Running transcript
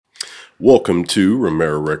Welcome to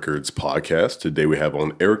Romero Records podcast. Today we have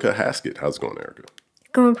on Erica Haskett. How's it going, Erica?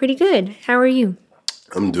 Going pretty good. How are you?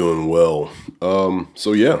 I'm doing well.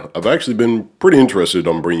 I've actually been pretty interested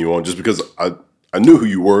on bringing you on just because I knew who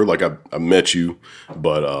you were. Like I met you,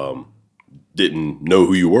 but didn't know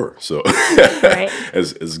who you were. So Right.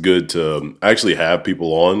 it's good to actually have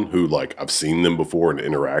people on who like I've seen them before and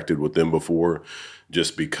interacted with them before.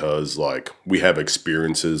 Just because like we have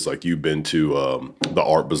experiences, like you've been to the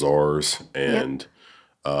art bazaars and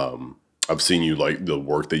I've seen you like the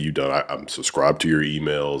work that you've done. I'm subscribed to your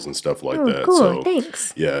emails and stuff like that. Cool. So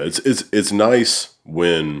Thanks. yeah, it's nice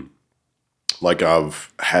when like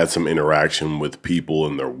I've had some interaction with people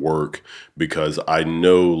and their work because I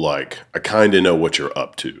know like I kind of know what you're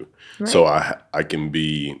up to. Right. So I can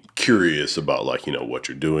be curious about like, what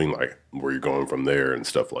you're doing, like where you're going from there and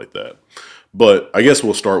stuff like that. But I guess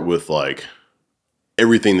we'll start with like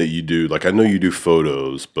everything that you do. Like I know you do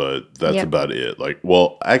photos, but that's Yep. about it. Like,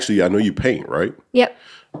 well, actually I know you paint, right? Yep.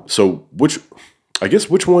 So which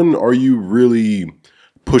one are you really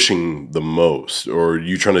pushing the most? Or are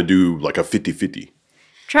you trying to do like a 50-50?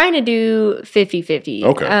 Trying to do 50-50.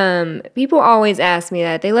 Okay. People always ask me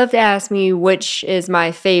that. They love to ask me which is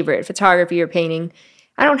my favorite, photography or painting.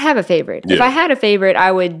 I don't have a favorite. Yeah. If I had a favorite,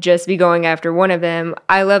 I would just be going after one of them.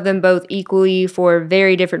 I love them both equally for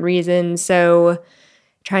very different reasons. So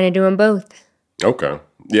trying to do them both. Okay.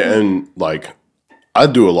 Yeah, and like I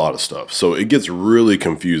do a lot of stuff, so it gets really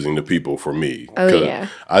confusing to people for me. Oh, 'Cause yeah.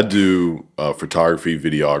 I do photography,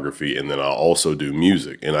 videography, and then I also do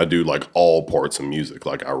music, and I do like all parts of music.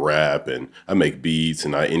 Like I rap and I make beats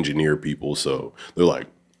and I engineer people, so they're like,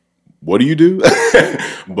 "What do you do?"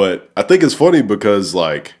 But I think it's funny because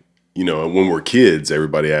like when we're kids,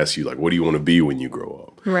 everybody asks you like, "What do you want to be when you grow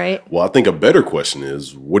up?" Right. Well, I think a better question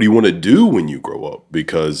is, what do you want to do when you grow up?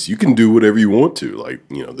 Because you can do whatever you want to. Like,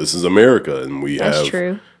 this is America and we That's have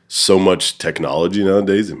true. so much technology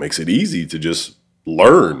nowadays. It makes it easy to just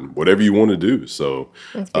learn whatever you want to do. So,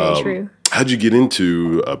 That's very true. how'd you get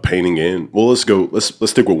into painting? Let's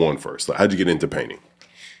stick with one first. Like, how'd you get into painting?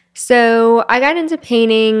 So I got into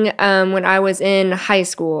painting when I was in high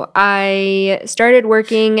school. I started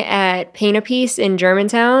working at Paint a Piece in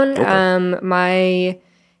Germantown my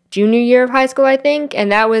junior year of high school, I think.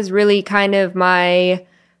 And that was really kind of my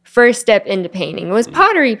first step into painting. It was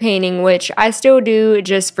pottery painting, which I still do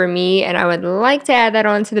just for me. And I would like to add that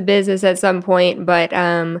onto the business at some point. But,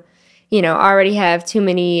 I already have too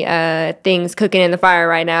many things cooking in the fire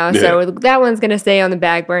right now. Yeah. So that one's going to stay on the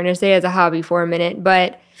back burner, stay as a hobby for a minute.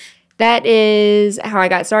 But that is how I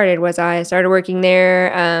got started. Was I started working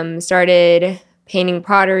there, started painting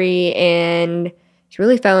pottery, and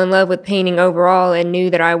really fell in love with painting overall and knew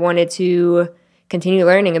that I wanted to continue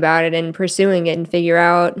learning about it and pursuing it and figure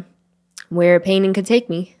out where painting could take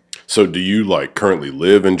me. So do you like currently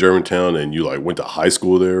live in Germantown and you like went to high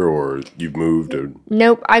school there or you've moved? Or?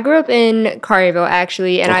 Nope. I grew up in Collierville,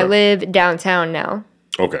 actually, and I Okay. live downtown now.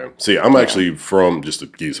 Okay. See, I'm actually from, just to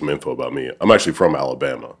give you some info about me, I'm actually from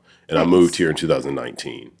Alabama and I Nice. moved here in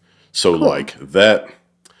 2019. So like that,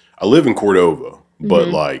 I live in Cordova, but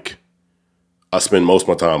like I spend most of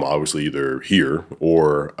my time obviously either here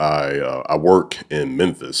or I work in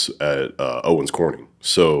Memphis at Owens Corning.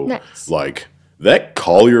 So Nice. like that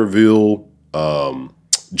Collierville,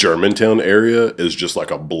 Germantown area is just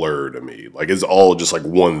like a blur to me. Like it's all just like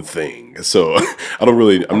one thing. So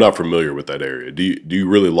I'm not familiar with that area. Do you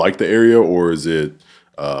really like the area, or is it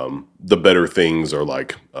the better things are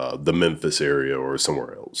like the Memphis area or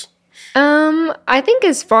somewhere else? I think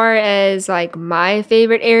as far as like my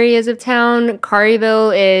favorite areas of town,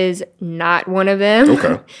 Collierville is not one of them.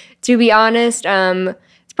 Okay. To be honest,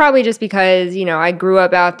 it's probably just because, I grew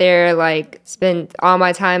up out there, like spent all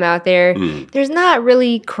my time out there. There's not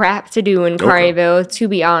really crap to do in Collierville, to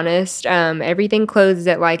be honest. Everything closes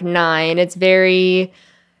at like 9. It's very,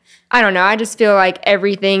 I don't know. I just feel like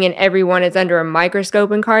everything and everyone is under a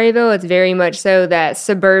microscope in Collierville. It's very much so that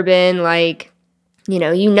suburban, like, you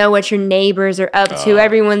know what your neighbors are up to.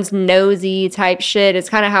 Everyone's nosy type shit. It's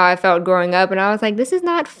kind of how I felt growing up. And I was like, this is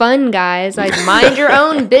not fun, guys. Like, mind your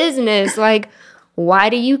own business. Like, why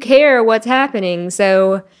do you care what's happening?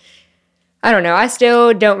 So, I don't know. I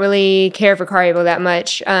still don't really care for Collierville that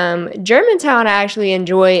much. Germantown, I actually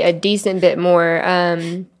enjoy a decent bit more.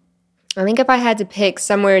 I think if I had to pick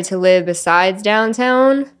somewhere to live besides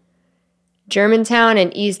downtown, Germantown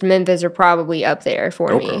and East Memphis are probably up there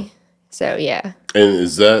for me. So, yeah. And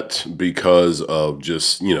is that because of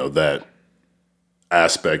just, that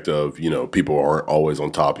aspect of, people aren't always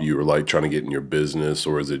on top of you or like trying to get in your business,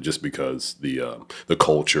 or is it just because the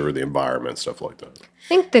culture, the environment, stuff like that? I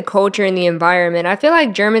think the culture and the environment. I feel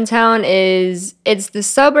like Germantown it's the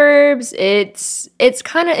suburbs. It's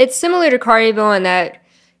similar to Collierville in that,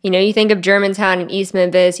 you think of Germantown and East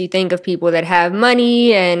Memphis, you think of people that have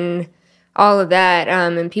money and all of that.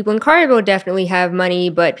 And people in Collierville definitely have money,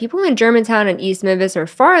 but people in Germantown and East Memphis are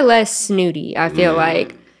far less snooty, I feel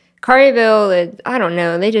like. Collierville, I don't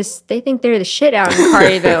know, they think they're the shit out in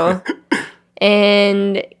Collierville.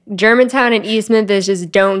 And Germantown and East Memphis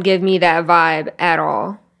just don't give me that vibe at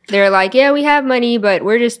all. They're like, yeah, we have money, but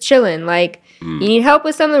we're just chilling. Like, you need help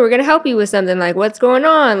with something, we're going to help you with something. Like, what's going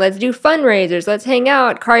on? Let's do fundraisers. Let's hang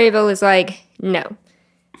out. Collierville is like, no,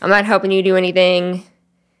 I'm not helping you do anything.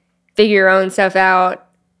 Figure your own stuff out.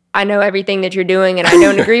 I know everything that you're doing, and I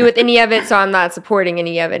don't agree with any of it, so I'm not supporting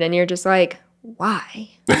any of it. And you're just like,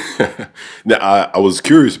 why? Now, I was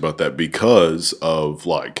curious about that because of,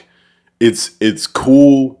 like, it's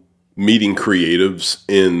cool meeting creatives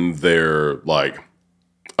in their, like,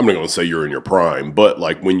 I'm not going to say you're in your prime, but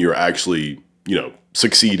like when you're actually,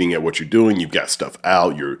 succeeding at what you're doing, you've got stuff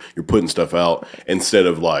out, you're putting stuff out, instead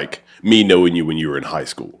of like me knowing you when you were in high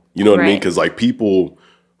school. You know what I mean? Because like people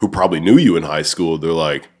who probably knew you in high school, they're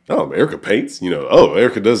like, oh, Erica paints, oh,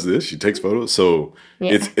 Erica does this, she takes photos. So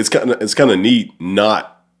it's kind of neat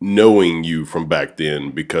not knowing you from back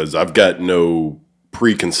then, because I've got no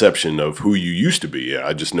preconception of who you used to be.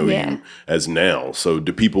 I just know you as now. So are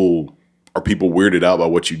people weirded out by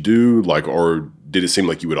what you do? Like, or did it seem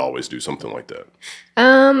like you would always do something like that?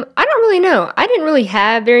 I don't really know. I didn't really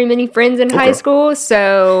have very many friends in high school,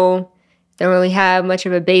 so don't really have much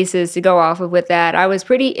of a basis to go off of with that. I was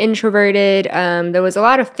pretty introverted. There was a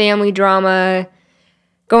lot of family drama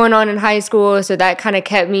going on in high school, so that kind of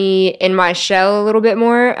kept me in my shell a little bit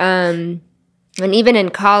more. And even in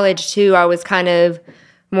college, too, I was kind of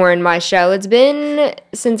more in my shell. It's been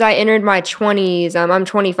since I entered my 20s. I'm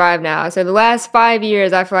 25 now. So the last 5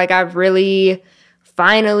 years, I feel like I've really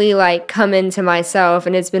finally like come into myself,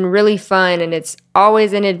 and it's been really fun, and it's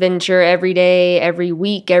always an adventure every day, every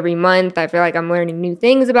week, every month. I feel like I'm learning new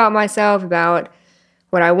things about myself, about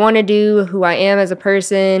what I want to do, who I am as a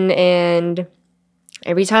person, and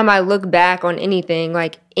every time I look back on anything, I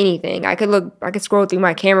could scroll through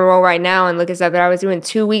my camera roll right now and look at stuff that I was doing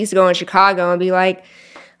 2 weeks ago in Chicago and be like,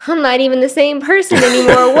 I'm not even the same person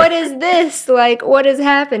anymore. What is this? Like, what is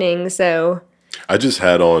happening? So I just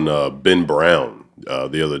had on Ben Brown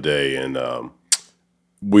the other day, and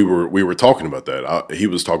we were talking about that. He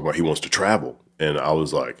was talking about he wants to travel, and I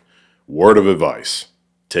was like, word of advice: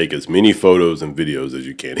 take as many photos and videos as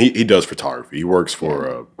you can. He does photography. He works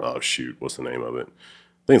for what's the name of it?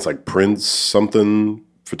 I think it's like Prince something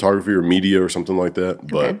photography or media or something like that.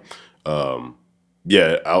 Okay. But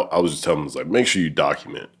yeah, I was just telling him, like, make sure you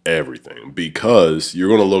document everything, because you're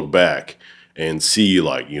going to look back and see,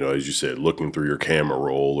 like, as you said, looking through your camera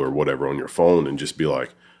roll or whatever on your phone and just be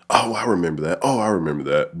like, oh, I remember that. Oh, I remember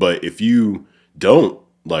that. But if you don't,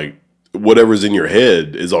 like, whatever's in your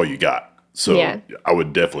head is all you got. So I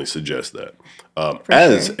would definitely suggest that.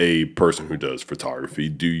 As a person who does photography,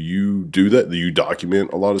 do you do that? Do you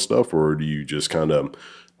document a lot of stuff, or do you just kind of,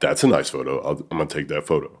 that's a nice photo, I'm going to take that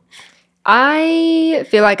photo? I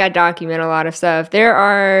feel like I document a lot of stuff. There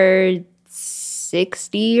are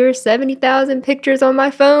 60 or 70,000 pictures on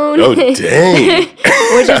my phone. Oh, dang.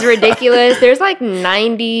 Which is ridiculous. There's like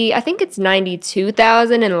 90, I think it's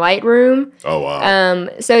 92,000 in Lightroom. Oh, wow.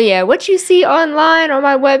 So yeah, what you see online on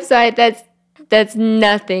my website, that's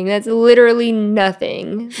nothing. That's literally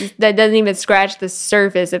nothing. That doesn't even scratch the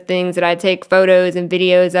surface of things that I take photos and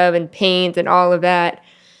videos of and paint and all of that.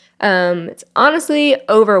 It's honestly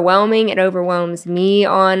overwhelming. It overwhelms me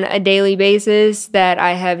on a daily basis that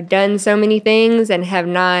I have done so many things and have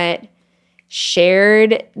not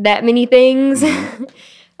shared that many things.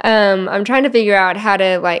 I'm trying to figure out how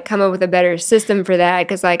to like come up with a better system for that,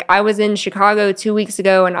 because like I was in Chicago 2 weeks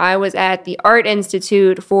ago and I was at the Art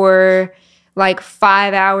Institute for like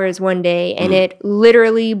 5 hours one day, and it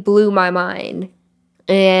literally blew my mind.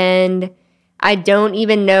 And I don't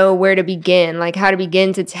even know where to begin, like how to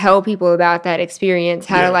begin to tell people about that experience,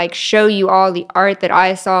 how to like show you all the art that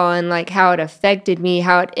I saw and like how it affected me,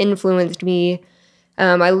 how it influenced me.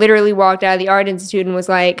 I literally walked out of the Art Institute and was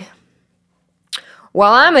like,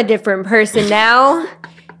 well, I'm a different person now.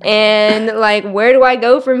 And like, where do I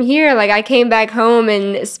go from here? Like, I came back home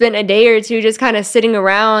and spent a day or two just kind of sitting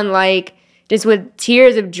around, like, just with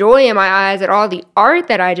tears of joy in my eyes at all the art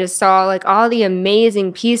that I just saw, like all the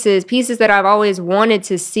amazing pieces that I've always wanted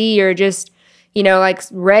to see or just, like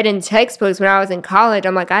read in textbooks when I was in college.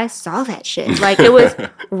 I'm like, I saw that shit. Like it was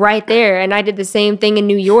right there. And I did the same thing in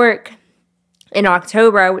New York in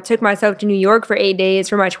October. I took myself to New York for 8 days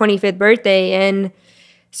for my 25th birthday and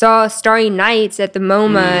saw Starry Nights at the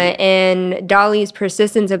MoMA and Dali's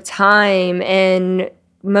Persistence of Time and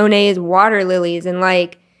Monet's Water Lilies. And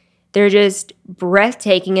like, they're just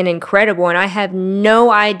breathtaking and incredible. And I have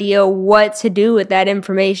no idea what to do with that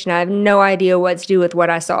information. I have no idea what to do with what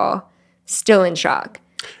I saw. Still in shock.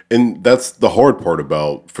 And that's the hard part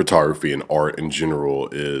about photography and art in general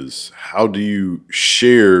is how do you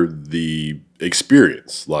share the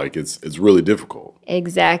experience? Like it's really difficult.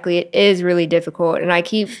 Exactly. It is really difficult. And I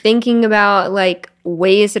keep thinking about like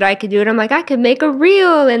ways that I could do it. I'm like, I could make a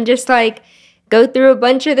reel and just like go through a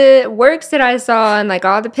bunch of the works that I saw and like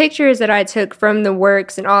all the pictures that I took from the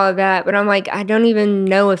works and all of that. But I'm like, I don't even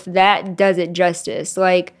know if that does it justice.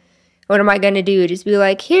 Like, what am I going to do? Just be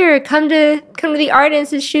like, here, come to the Art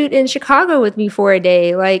Institute in Chicago with me for a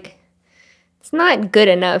day. Like, it's not good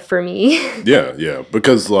enough for me. Yeah.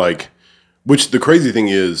 Because like, which the crazy thing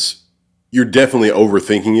is, you're definitely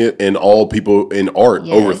overthinking it, and all people in art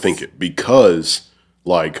overthink it because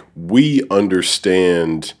like we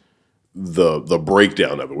understand the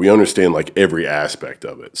breakdown of it. We understand like every aspect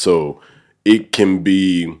of it. So it can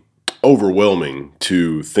be overwhelming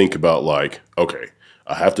to think about like, okay,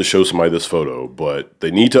 I have to show somebody this photo, but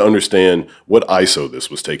they need to understand what ISO this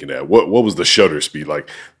was taken at. What was the shutter speed? Like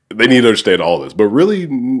they need to understand all this. But really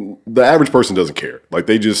the average person doesn't care. Like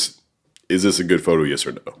they just, is this a good photo? Yes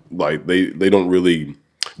or no? Like they don't really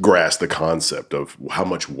grasp the concept of how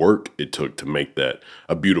much work it took to make that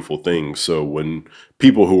a beautiful thing. So when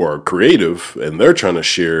people who are creative and they're trying to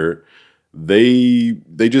share, they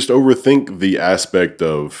just overthink the aspect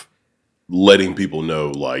of letting people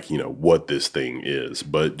know like, what this thing is.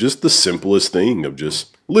 But just the simplest thing of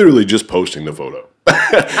just literally just posting the photo.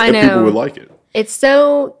 I know. People would like it. It's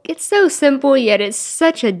so simple, yet it's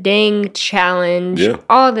such a dang challenge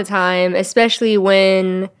all the time, especially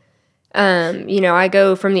when I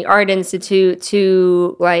go from the Art Institute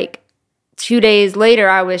to like 2 days later,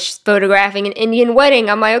 I was photographing an Indian wedding.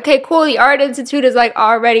 I'm like, okay, cool. The Art Institute is like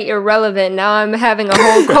already irrelevant. Now I'm having a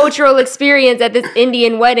whole cultural experience at this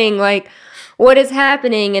Indian wedding. Like, what is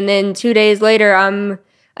happening? And then 2 days later, I'm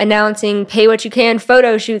announcing pay what you can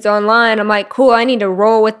photo shoots online. I'm like, cool, I need to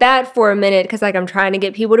roll with that for a minute because like I'm trying to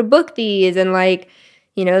get people to book these. And like,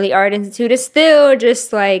 the Art Institute is still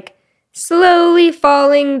just like slowly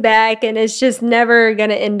falling back, and it's just never going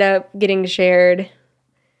to end up getting shared.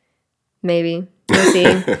 Maybe. We'll see.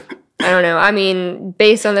 I don't know. I mean,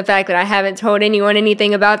 based on the fact that I haven't told anyone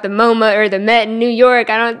anything about the MoMA or the Met in New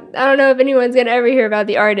York, I don't know if anyone's going to ever hear about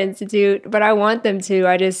the Art Institute, but I want them to.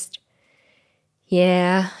 Overthinking.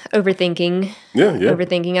 Yeah.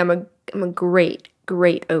 Overthinking. I'm a great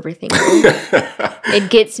overthinker.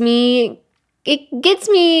 It gets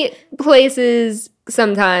me places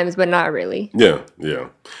sometimes, but not really. Yeah.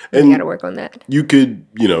 And you got to work on that. You could,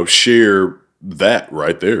 share that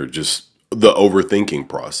right there, just the overthinking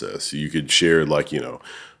process. You could share like,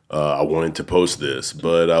 I wanted to post this,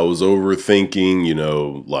 but I was overthinking,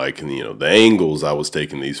 the angles I was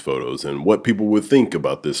taking these photos and what people would think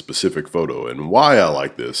about this specific photo and why I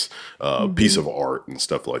like this piece of art and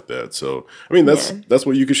stuff like that. So, I mean, that's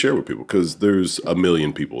what you could share with people because there's a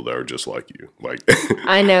million people that are just like you. Like,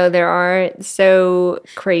 I know there are. So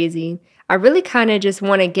crazy. I really kind of just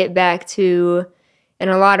want to get back to, in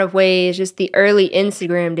a lot of ways, just the early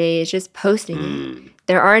Instagram days, just posting it.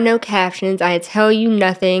 There are no captions. I tell you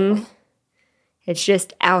nothing. It's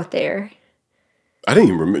just out there. I didn't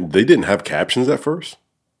even remember. They didn't have captions at first?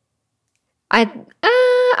 I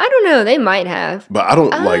don't know. They might have. But I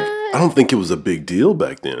don't think it was a big deal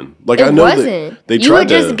back then. Like it I know wasn't. They tried you would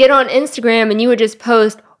just get on Instagram and you would just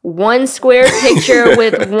post one square picture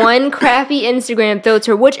with one crappy Instagram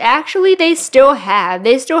filter, which actually they still have.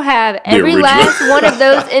 They still have every last one of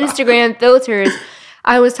those Instagram filters.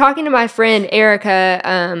 I was talking to my friend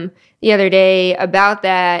Erica the other day about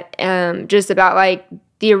that, just about like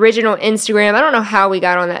the original Instagram. I don't know how we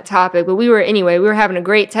got on that topic, but we were having a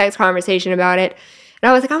great text conversation about it. And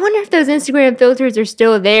I was like, I wonder if those Instagram filters are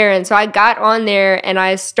still there. And so I got on there and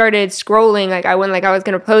I started scrolling. Like I went like I was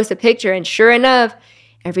going to post a picture. And sure enough,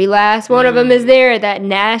 every last one of them is there. That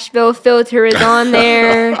Nashville filter is on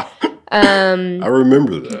there. I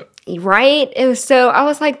remember that. Right? I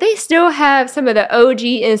was like, they still have some of the OG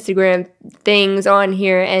Instagram things on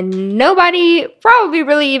here, and nobody probably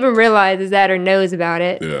really even realizes that or knows about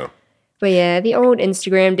it. Yeah. But yeah, the old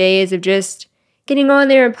Instagram days of just getting on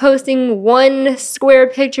there and posting one square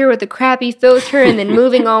picture with a crappy filter and then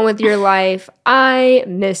moving on with your life. I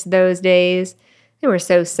miss those days. They were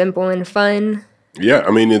so simple and fun. Yeah,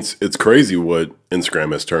 I mean, it's crazy what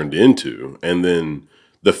Instagram has turned into. And then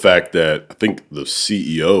the fact that I think the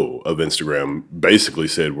CEO of Instagram basically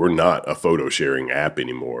said we're not a photo sharing app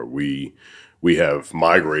anymore. We have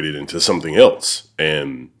migrated into something else.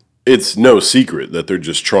 And it's no secret that they're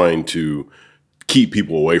just trying to keep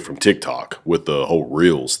people away from TikTok with the whole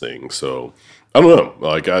Reels thing. So I don't know.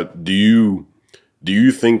 Like, do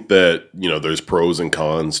you think that, there's pros and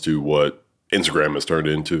cons to what Instagram has turned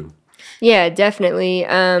into? Yeah, definitely.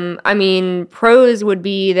 I mean, pros would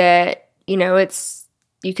be that,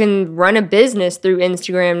 you can run a business through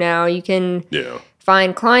Instagram now. You can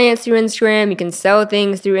find clients through Instagram. You can sell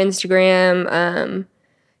things through Instagram. You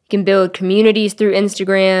can build communities through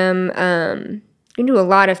Instagram. You can do a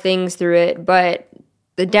lot of things through it. But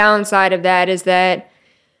the downside of that is that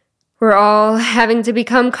we're all having to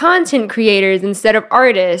become content creators instead of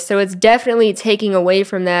artists. So it's definitely taking away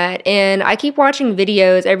from that. And I keep watching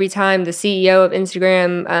videos every time the CEO of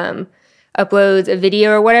Instagram uploads a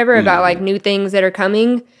video or whatever about like new things that are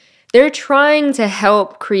coming. They're trying to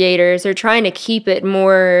help creators. They're trying to keep it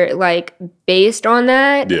more like based on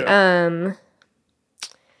that. Yeah.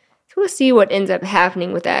 So we'll see what ends up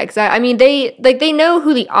happening with that. Because I mean, they know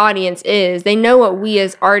who the audience is. They know what we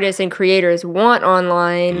as artists and creators want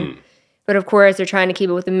online. But of course, they're trying to keep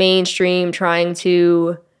it with the mainstream, trying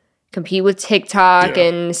to compete with TikTok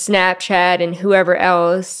and Snapchat and whoever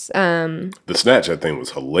else. The Snapchat thing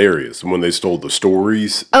was hilarious when they stole the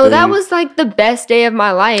stories. Oh, that was like the best day of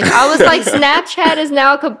my life. I was like, Snapchat is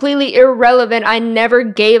now completely irrelevant. I never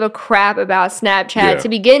gave a crap about Snapchat to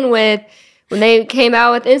begin with. When they came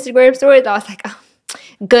out with Instagram stories, I was like, oh,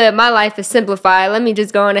 good, my life is simplified. Let me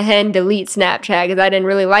just go on ahead and delete Snapchat because I didn't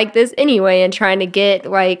really like this anyway, and trying to get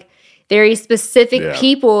like very specific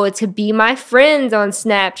people to be my friends on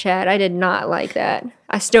Snapchat. I did not like that.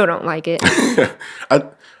 I still don't like it.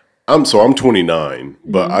 I'm 29,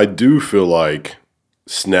 but I do feel like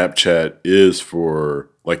Snapchat is for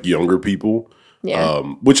like younger people,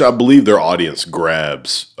 which I believe their audience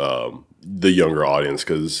grabs the younger audience.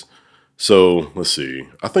 So let's see.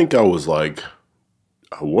 I think I was like,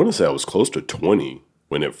 I want to say I was close to 20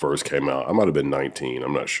 when it first came out. I might have been 19.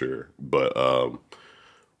 I'm not sure, but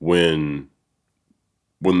when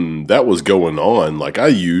that was going on, like I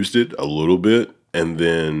used it a little bit, and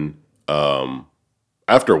then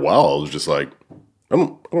after a while, I was just like, I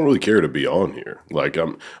don't really care to be on here. Like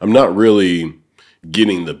I'm not really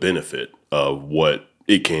getting the benefit of what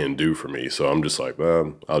it can do for me. So I'm just like,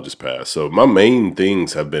 I'll just pass. So my main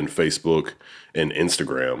things have been Facebook and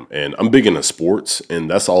Instagram, and I'm big into sports, and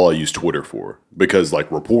that's all I use Twitter for because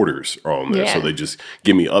like reporters are on there, so they just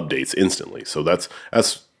give me updates instantly. So that's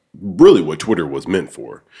really what Twitter was meant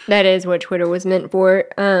for. That is what Twitter was meant for.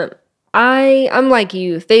 I'm like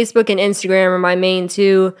you. Facebook and Instagram are my main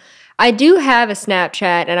two. I do have a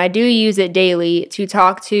Snapchat, and I do use it daily to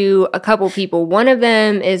talk to a couple people. One of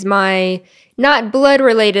them is my not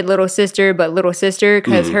blood-related little sister, but little sister,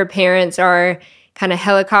 because her parents are kind of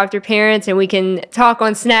helicopter parents, and we can talk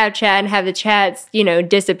on Snapchat and have the chats,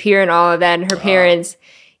 disappear and all of that, and her parents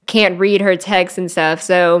can't read her texts and stuff.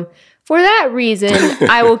 So for that reason,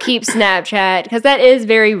 I will keep Snapchat because that is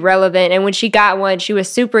very relevant. And when she got one, she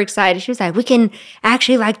was super excited. She was like, we can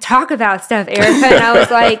actually like talk about stuff, Erica. And I was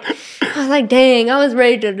like, dang, I was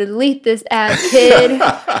ready to delete this app, kid.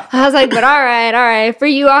 I was like, but all right. For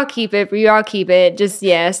you, I'll keep it. Just,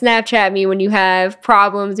 Snapchat me when you have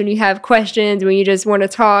problems, when you have questions, when you just want to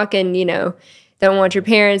talk and, don't want your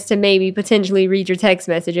parents to maybe potentially read your text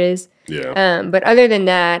messages. Yeah. But other than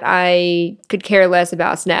that, I could care less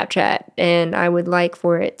about Snapchat, and I would like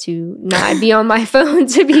for it to not be on my phone,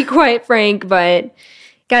 to be quite frank, but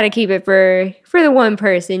gotta keep it for the one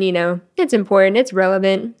person, It's important, it's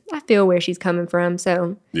relevant. I feel where she's coming from,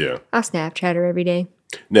 so I'll Snapchat her every day.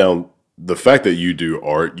 Now, the fact that you do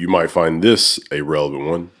art, you might find this a relevant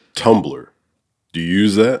one. Tumblr. Do you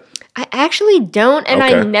use that? I actually don't, and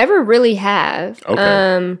I never really have.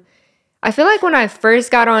 Okay. I feel like when I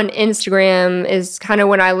first got on Instagram is kind of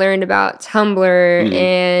when I learned about Tumblr,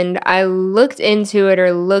 and I looked into it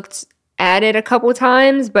or looked at it a couple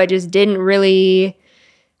times, but just didn't really,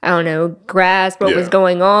 grasp what was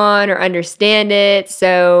going on or understand it.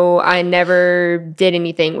 So I never did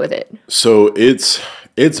anything with it. So it's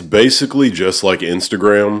basically just like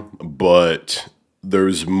Instagram, but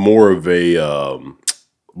there's more of a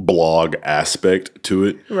blog aspect to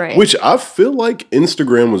it, right? Which I feel like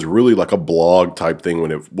Instagram was really like a blog type thing when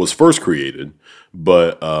it was first created,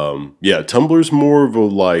 but Tumblr's more of a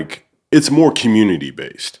like it's more community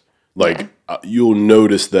based. Like you'll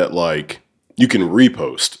notice that like you can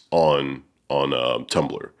repost on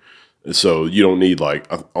Tumblr. So you don't need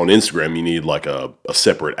like on Instagram, you need like a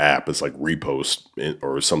separate app. It's like repost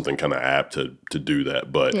or something kind of app to do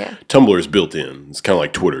that. But Tumblr is built in. It's kind of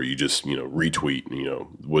like Twitter. You just, retweet,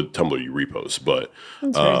 with Tumblr you repost. But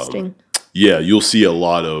interesting. You'll see a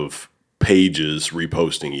lot of pages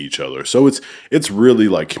reposting each other. So it's really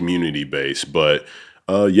like community based. But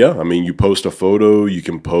I mean, you post a photo, I think you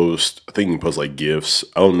can post like GIFs.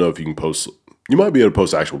 I don't know if you can post. You might be able to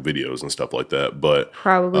post actual videos and stuff like that, but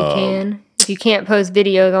probably can. If you can't post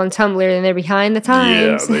videos on Tumblr, then they're behind the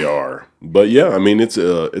times. Yeah, they are. But I mean, it's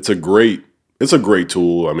a great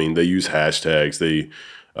tool. I mean, they use hashtags. They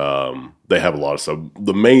have a lot of stuff.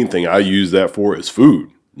 The main thing I use that for is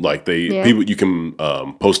food. Like people, you can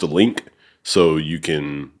post a link, so you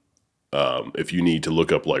can. If you need to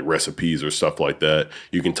look up like recipes or stuff like that,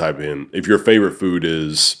 you can type in if your favorite food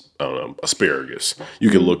is asparagus. You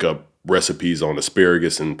can look up recipes on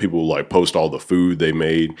asparagus, and people will like post all the food they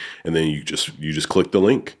made, and then you just click the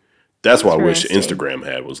link. That's what I wish Instagram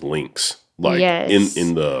had was links, like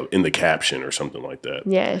in the caption or something like that.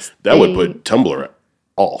 Yes, that would put Tumblr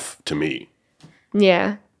off to me.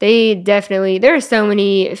 Yeah. They definitely, there are so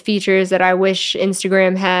many features that I wish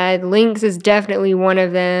Instagram had. Links is definitely one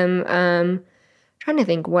of them. Trying to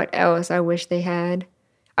think what else I wish they had.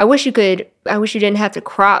 I wish you didn't have to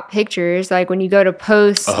crop pictures. Like when you go to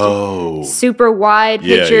post super wide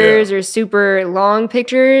pictures or super long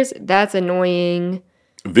pictures, that's annoying.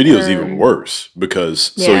 Video's even worse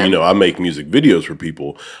because, I make music videos for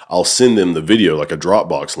people. I'll send them the video, like a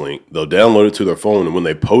Dropbox link. They'll download it to their phone, and when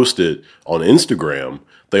they post it on Instagram,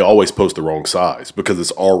 they always post the wrong size because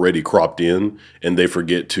it's already cropped in, and they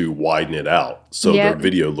forget to widen it out. So their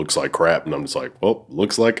video looks like crap, and I'm just like, well,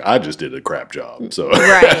 looks like I just did a crap job. So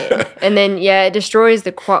right. And then, it destroys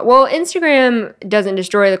the quality. Well, Instagram doesn't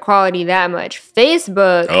destroy the quality that much.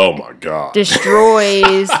 Facebook, oh my God,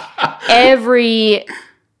 destroys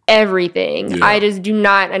everything. Yeah. I just do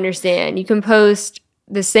not understand. You can post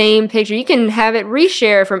the same picture. You can have it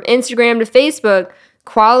reshare from Instagram to Facebook.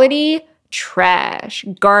 Quality, trash,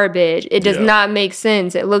 garbage. It does not make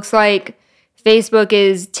sense. It looks like Facebook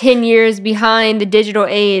is 10 years behind the digital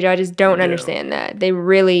age. I just don't understand that. They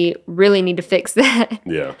really, really need to fix that.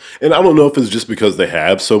 Yeah. And I don't know if it's just because they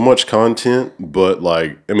have so much content, but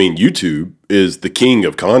YouTube is the king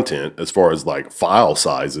of content as far as like file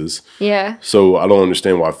sizes. Yeah. So I don't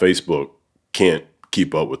understand why Facebook can't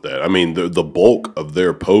keep up with that. I mean, the bulk of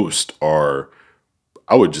their posts are,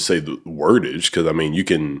 I would just say the wordage, because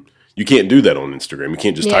you can't do that on Instagram. You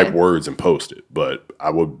can't just type words and post it. But I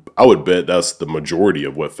would bet that's the majority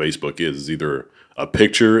of what Facebook is either a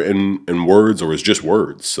picture and words, or it's just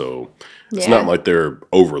words. So it's not like they're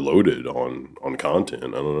overloaded on content. I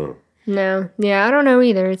don't know. No. Yeah, I don't know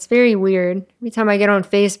either. It's very weird. Every time I get on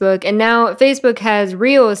Facebook, and now Facebook has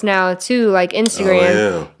Reels now too, like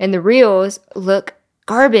Instagram, and the Reels look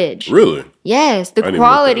garbage. Really? Yes, the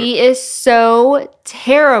quality is so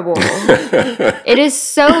terrible. It is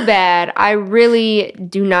so bad. I really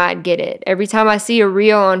do not get it. Every time I see a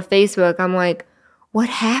reel on Facebook, I'm like, what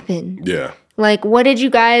happened? Yeah. Like, what did you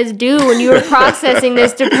guys do when you were processing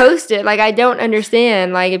this to post it? Like, I don't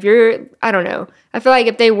understand. Like, I don't know. I feel like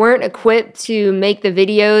if they weren't equipped to make the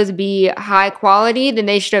videos be high quality, then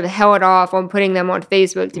they should have held off on putting them on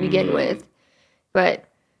Facebook to begin with. But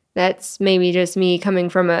that's maybe just me coming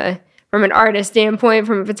from an artist standpoint,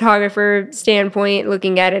 from a photographer standpoint,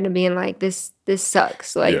 looking at it and being like, this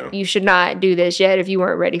sucks. Like, you should not do this yet if you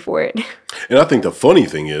weren't ready for it. And I think the funny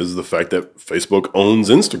thing is the fact that Facebook owns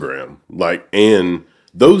Instagram. Like, and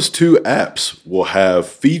those two apps will have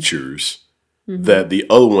features that the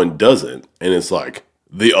other one doesn't. And it's like,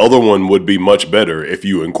 the other one would be much better if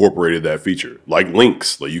you incorporated that feature. Like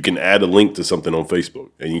links. Like, you can add a link to something on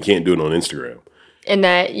Facebook, and you can't do it on Instagram. And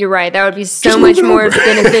that, you're right, that would be so much more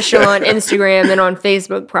beneficial on Instagram than on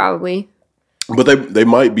Facebook, probably. But they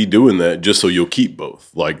might be doing that just so you'll keep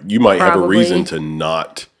both. Like, you might have a reason to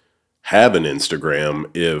not have an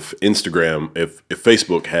Instagram if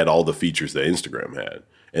Facebook had all the features that Instagram had.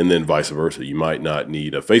 And then vice versa. You might not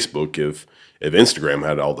need a Facebook if Instagram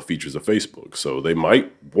had all the features of Facebook. So they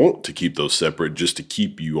might want to keep those separate just to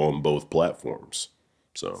keep you on both platforms.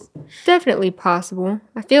 So definitely possible.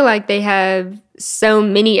 I feel like they have so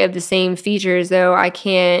many of the same features, though. I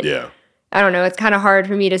don't know. It's kind of hard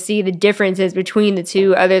for me to see the differences between the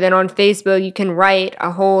two, other than on Facebook, you can write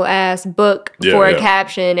a whole ass book for a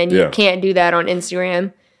caption, and you can't do that on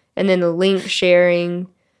Instagram. And then the link sharing.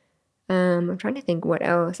 I'm trying to think what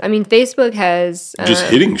else. I mean, Facebook has Just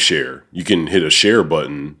hitting share. You can hit a share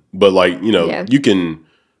button, but like, you can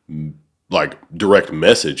like direct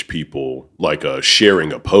message people, like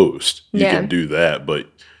sharing a post. You can do that, but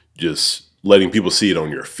just letting people see it on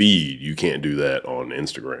your feed, you can't do that on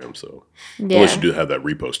Instagram. So unless you do have that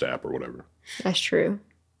repost app or whatever. That's true.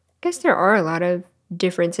 I guess there are a lot of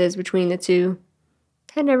differences between the two.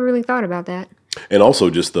 I never really thought about that. And also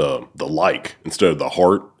just the like instead of the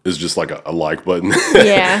heart is just like a like button.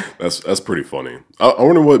 Yeah. That's pretty funny. I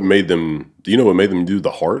wonder what made them, do you know what made them do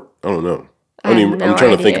the heart? I don't know. I'm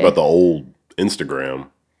trying to think about the old Instagram.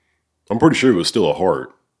 I'm pretty sure it was still a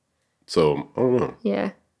heart. So I don't know.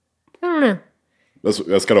 Yeah. I don't know.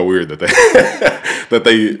 That's kind of weird that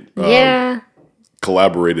they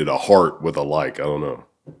collaborated a heart with a like. I don't know.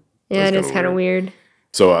 Yeah, it is kind of weird.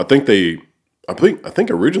 So I think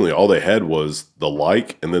originally all they had was the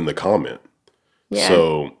like and then the comment. Yeah.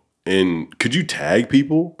 So, and could you tag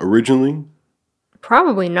people originally?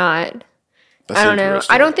 Probably not. I don't know.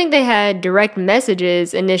 I don't think they had direct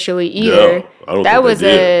messages initially either. No, I don't think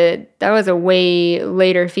they did. That was a way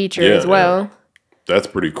later feature as well. Yeah. That's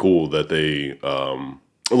pretty cool that they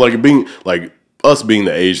like being like us being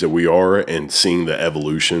the age that we are and seeing the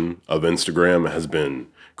evolution of Instagram has been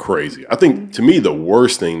crazy. I think to me the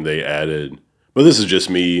worst thing they added, but this is just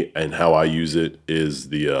me and how I use it, is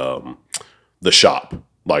the shop.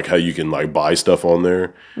 Like how you can like buy stuff on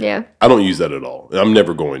there. Yeah. I don't use that at all. I'm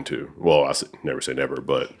never going to. Well, never say never,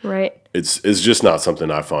 but right. It's just not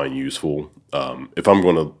something I find useful. If I'm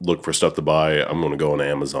going to look for stuff to buy, I'm going to go on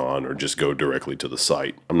Amazon or just go directly to the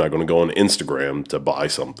site. I'm not going to go on Instagram to buy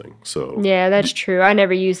something. So yeah, that's true. I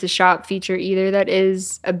never use the shop feature either. That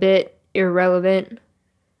is a bit irrelevant.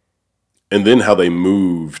 And then how they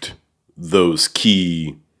moved those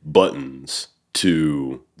key buttons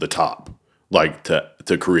to the top. Like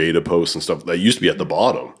to create a post and stuff that used to be at the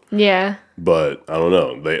bottom. Yeah. But I don't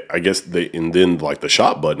know. And then like the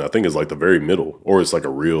shop button, I think is like the very middle, or it's like a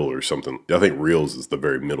reel or something. I think reels is the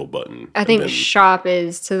very middle button. I think shop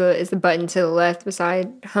is the button to the left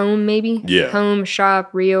beside home, maybe. Yeah. Home, shop,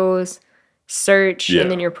 reels, search,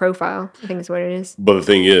 and then your profile. I think is what it is. But the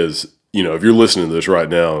thing is, if you're listening to this right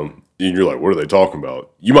now and you're like, what are they talking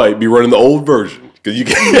about? You might be running the old version.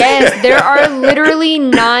 Yes, there are literally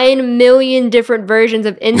 9 million different versions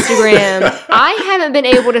of Instagram. I haven't been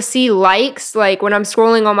able to see likes like when I'm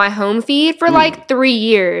scrolling on my home feed for like 3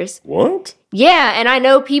 years. What? Yeah, and I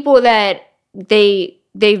know people that they've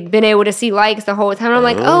been able to see likes the whole time. I'm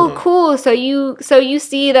like, oh, cool. So you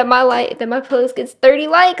see that my post gets 30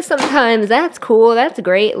 likes sometimes. That's cool. That's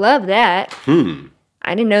great. Love that.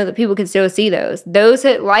 I didn't know that people could still see those. Those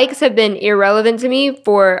likes have been irrelevant to me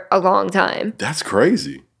for a long time. That's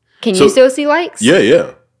crazy. Can you still see likes?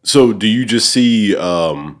 Yeah. So do you just see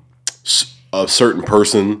a certain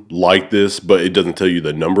person like this, but it doesn't tell you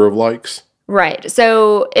the number of likes? Right.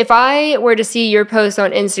 So if I were to see your post on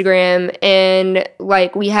Instagram and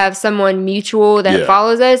like we have someone mutual that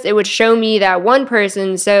follows us, it would show me that one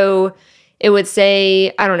person. So it would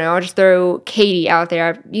say, I don't know, I'll just throw Katie out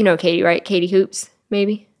there. You know Katie, right? Katie Hoops.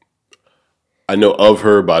 Maybe. I know of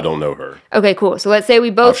her, but I don't know her. Okay, cool. So let's say we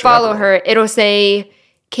both follow her. It'll say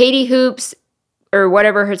Katie Hoops or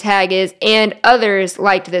whatever her tag is, and others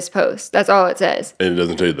liked this post. That's all it says. And it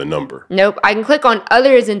doesn't tell you the number. Nope. I can click on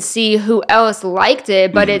others and see who else liked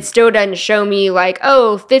it, but it still doesn't show me like,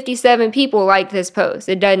 57 people liked this post.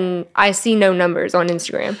 It doesn't, I see no numbers on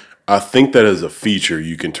Instagram. I think that is a feature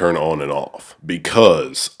you can turn on and off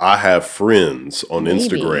because I have friends on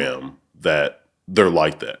Instagram that they're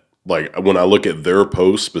like that. Like when I look at their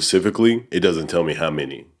posts specifically, it doesn't tell me how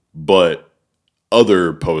many, but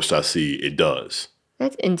other posts I see, it does.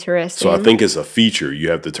 That's interesting. So I think it's a feature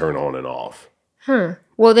you have to turn on and off.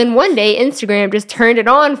 Well, then one day Instagram just turned it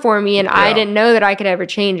on for me and I didn't know that I could ever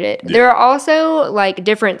change it. Yeah. There are also like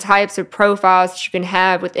different types of profiles that you can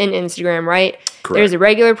have within Instagram, right? Correct. There's a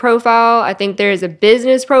regular profile. I think there's a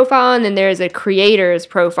business profile and then there's a creator's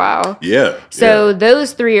profile. Yeah. So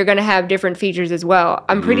those three are going to have different features as well.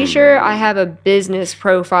 I'm pretty sure I have a business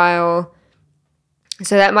profile.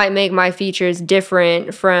 So that might make my features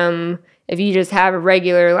different from if you just have a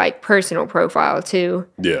regular like personal profile too.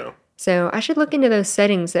 Yeah. So I should look into those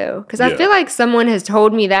settings though, because I feel like someone has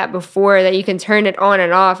told me that before, that you can turn it on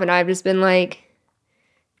and off, and I've just been like,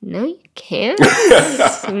 no, you can't.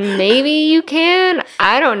 Maybe you can.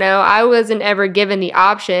 I don't know. I wasn't ever given the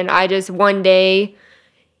option. I just one day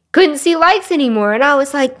couldn't see likes anymore, and I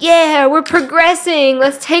was like, yeah, we're progressing.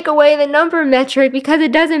 Let's take away the number metric because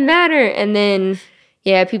it doesn't matter. And then,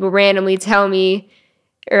 people randomly tell me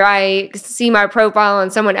or I see my profile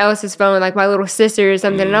on someone else's phone, like my little sister or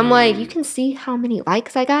something, and I'm like, you can see how many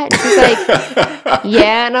likes I got? And she's like,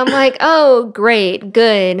 yeah. And I'm like, oh, great,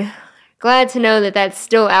 good. Glad to know that that's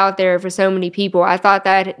still out there for so many people. I thought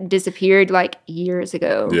that disappeared like years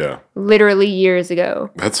ago. Yeah. Literally years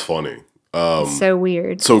ago. That's funny. It's so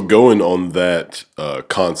weird. So going on that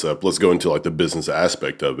concept, let's go into like the business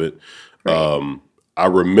aspect of it. Right. I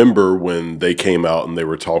remember when they came out and they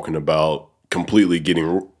were talking about completely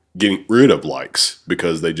getting rid of likes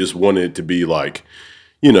because they just wanted it to be like,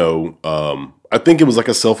 I think it was like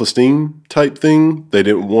a self-esteem type thing. They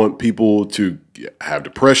didn't want people to have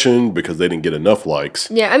depression because they didn't get enough likes.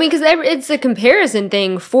 Yeah, I mean, because it's a comparison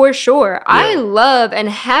thing for sure. Yeah. I love and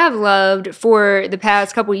have loved for the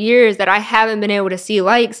past couple years that I haven't been able to see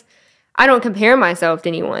likes. I don't compare myself to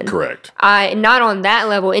anyone. Correct. Not on that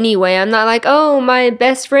level anyway. I'm not like, oh, my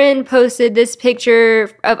best friend posted this picture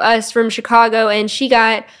of us from Chicago and she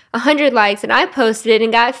got 100 likes and I posted it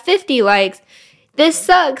and got 50 likes. This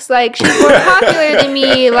sucks. Like, she's more popular than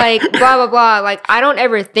me, like, blah, blah, blah. Like, I don't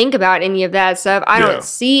ever think about any of that stuff. I don't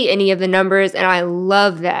see any of the numbers, and I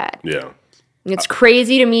love that. Yeah. It's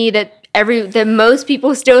crazy to me that most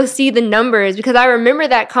people still see the numbers, because I remember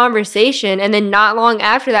that conversation, and then not long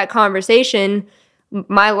after that conversation,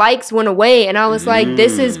 my likes went away, and I was like,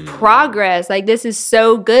 this is progress. Like, this is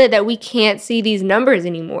so good that we can't see these numbers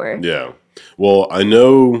anymore. Yeah. Well, I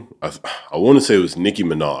know, I want to say it was Nicki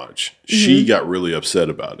Minaj. She got really upset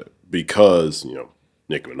about it because,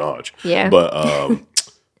 Nicki Minaj. Yeah. But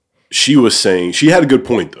she was saying, she had a good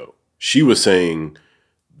point though. She was saying,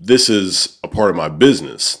 this is a part of my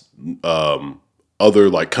business. Other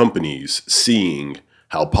like companies seeing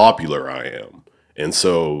how popular I am. And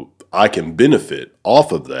so I can benefit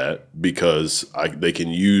off of that because they can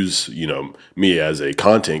use, me as a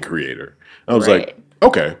content creator. I was like,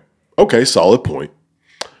 okay, solid point.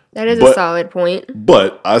 That is a solid point.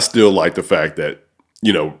 But I still like the fact that,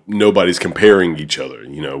 nobody's comparing each other.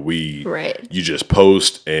 You just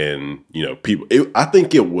post and, people, I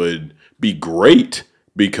think it would be great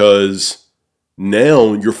because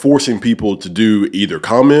now you're forcing people to do either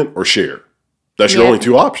comment or share. That's your only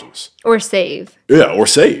two options. Or save. Yeah, or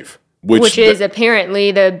save. Which is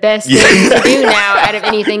apparently the best thing to do now out of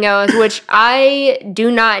anything else, which I do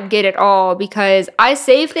not get at all, because I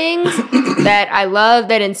save things that I love,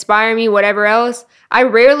 that inspire me, whatever else. I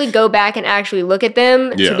rarely go back and actually look at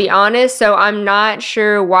them, to be honest. So I'm not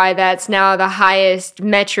sure why that's now the highest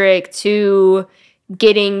metric to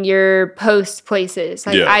getting your post places.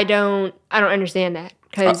 Like, I don't understand that,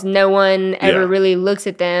 because no one ever really looks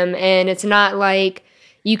at them, and it's not like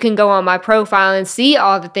you can go on my profile and see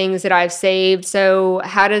all the things that I've saved. So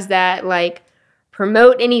how does that like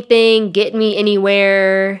promote anything, get me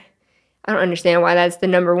anywhere? I don't understand why that's the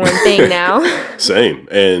number one thing now. Same.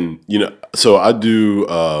 And, so I do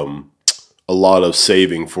a lot of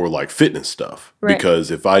saving for like fitness stuff,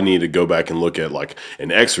 because if I need to go back and look at like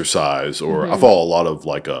an exercise, or I follow a lot of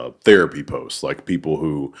like therapy posts, like people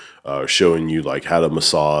who are showing you like how to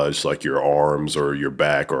massage like your arms or your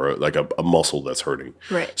back or like a muscle that's hurting.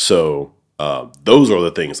 Right. So those are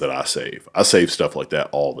the things that I save. I save stuff like that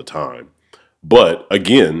all the time. But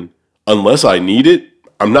again, unless I need it,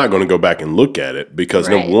 I'm not going to go back and look at it, because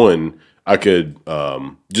number one, I could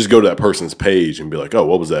just go to that person's page and be like, oh,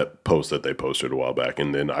 what was that post that they posted a while back?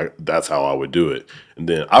 And then that's how I would do it. And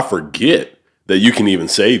then I forget that you can even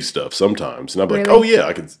save stuff sometimes. And I'm like, oh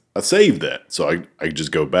yeah, I saved that. So I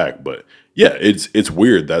just go back. But yeah, it's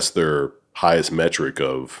weird. That's their highest metric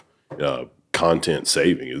of content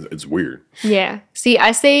saving. It's weird. Yeah. See,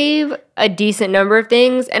 I save a decent number of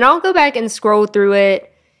things, and I'll go back and scroll through it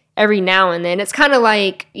every now and then. It's kind of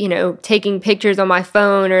like, taking pictures on my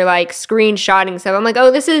phone or like screenshotting stuff. I'm like,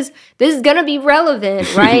 oh, this is gonna be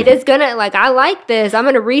relevant, right? It's gonna, like, I like this. I'm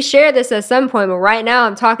gonna reshare this at some point. But right now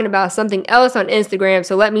I'm talking about something else on Instagram.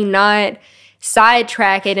 So let me not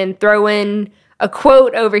sidetrack it and throw in a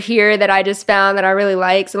quote over here that I just found that I really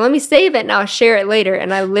like. So let me save it and I'll share it later.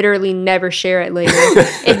 And I literally never share it later.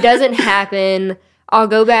 It doesn't happen. I'll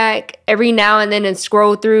go back every now and then and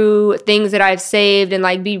scroll through things that I've saved and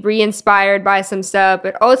like be re-inspired by some stuff.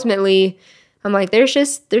 But ultimately, I'm like, there's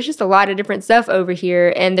just a lot of different stuff over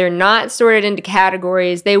here, and they're not sorted into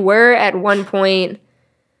categories. They were at one point,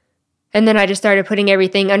 and then I just started putting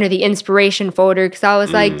everything under the inspiration folder, because I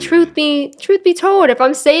was like, truth be told, if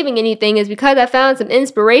I'm saving anything, it's because I found some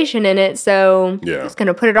inspiration in it. So I'm just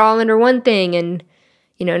gonna put it all under one thing, and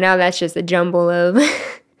now that's just a jumble of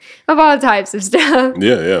of all types of stuff.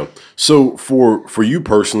 Yeah. So for you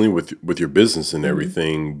personally, with your business and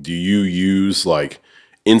everything, do you use like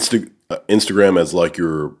Instagram as like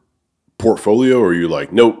your portfolio, or are you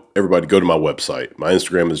like, nope, everybody go to my website. My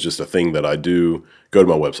Instagram is just a thing that I do. Go to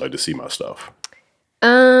my website to see my stuff.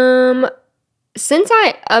 Since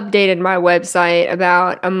I updated my website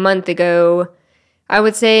about a month ago, I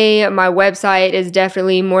would say my website is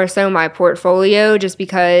definitely more so my portfolio, just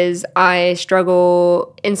because I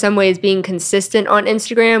struggle in some ways being consistent on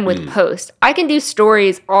Instagram with posts. I can do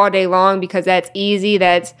stories all day long because that's easy.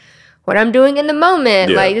 That's what I'm doing in the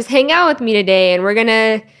moment. Yeah. Like, just hang out with me today and we're going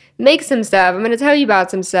to make some stuff. I'm going to tell you about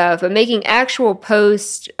some stuff. But making actual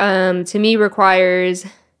posts to me requires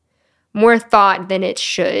more thought than it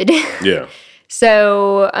should. Yeah.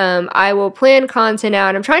 So I will plan content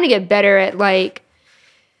out. I'm trying to get better at like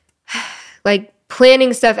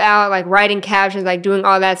planning stuff out, like writing captions, like doing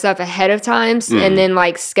all that stuff ahead of time, and then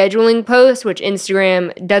like scheduling posts, which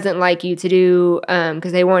Instagram doesn't like you to do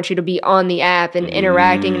because they want you to be on the app and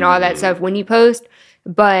interacting and all that stuff when you post.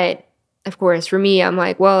 But of course, for me, I'm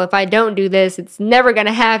like, well, if I don't do this, it's never going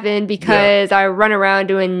to happen because I run around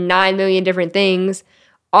doing 9 million different things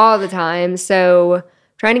all the time. So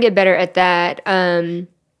trying to get better at that.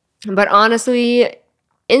 But honestly,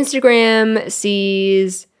 Instagram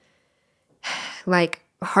sees like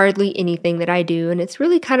hardly anything that I do. And it's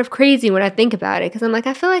really kind of crazy when I think about it, because I'm like,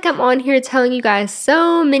 I feel like I'm on here telling you guys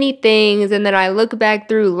so many things. And then I look back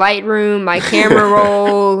through Lightroom, my camera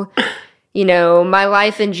roll, my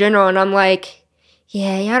life in general. And I'm like,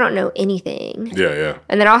 yeah, y'all don't know anything. Yeah.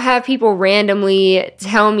 And then I'll have people randomly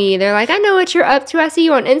tell me, they're like, I know what you're up to. I see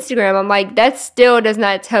you on Instagram. I'm like, that still does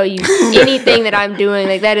not tell you anything that I'm doing.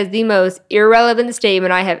 Like, that is the most irrelevant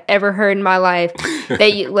statement I have ever heard in my life.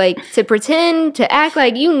 That you like to pretend to act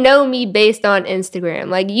like you know me based on Instagram.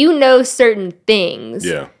 Like, you know certain things.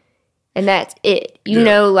 Yeah. And that's it. You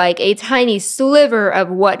know like a tiny sliver of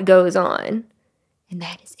what goes on. And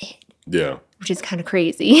that is it. Yeah. Which is kind of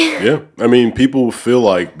crazy. Yeah. I mean, people feel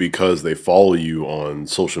like because they follow you on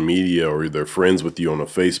social media or they're friends with you on a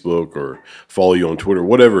Facebook or follow you on Twitter,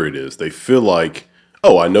 whatever it is, they feel like,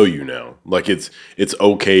 oh, I know you now. Like it's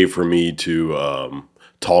okay for me to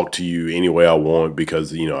talk to you any way I want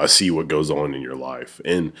because, I see what goes on in your life.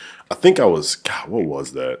 And I think what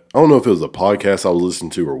was that? I don't know if it was a podcast I was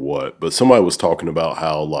listening to or what, but somebody was talking about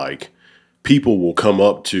how like people will come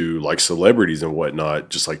up to like celebrities and whatnot,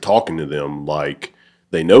 just like talking to them like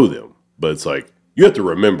they know them. But it's like, you have to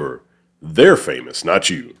remember they're famous, not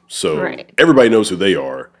you. So Everybody knows who they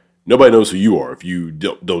are. Nobody knows who you are if you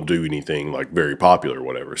don't do anything like very popular or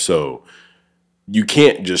whatever. So you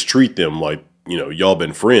can't just treat them like, y'all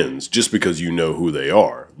been friends just because you know who they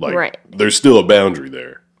are. Like there's still a boundary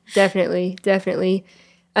there. Definitely.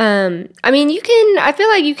 I mean, I feel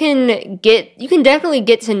like you can definitely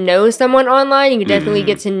get to know someone online. You can definitely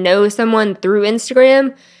get to know someone through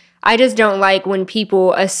Instagram. I just don't like when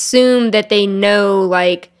people assume that they know,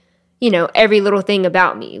 like, every little thing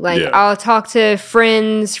about me. Like, I'll talk to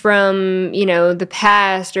friends from, the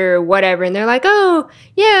past or whatever, and they're like, oh,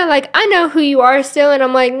 yeah, like, I know who you are still. And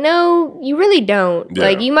I'm like, no, you really don't. Yeah.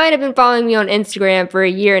 Like, you might have been following me on Instagram for a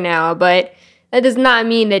year now, but that does not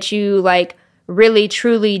mean that you, like, really,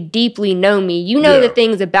 truly, deeply know me. You know the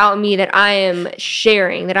things about me that I am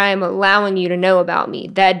sharing, that I am allowing you to know about me.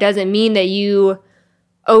 That doesn't mean that you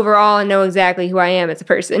overall know exactly who I am as a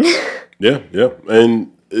person. Yeah.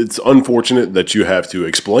 And it's unfortunate that you have to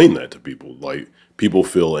explain that to people. Like, people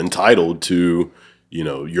feel entitled to,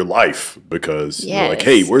 your life because you're like,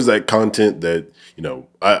 hey, where's that content that,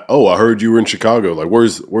 I heard you were in Chicago. Like,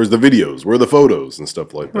 where's the videos? Where are the photos and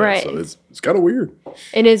stuff like that? Right. So it's kind of weird.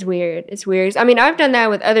 It is weird. It's weird. I mean, I've done that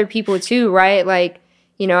with other people too, right? Like,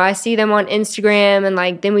 I see them on Instagram and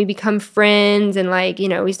like, then we become friends and like,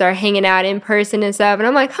 we start hanging out in person and stuff. And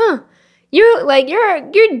I'm like,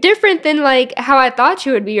 you're different than like how I thought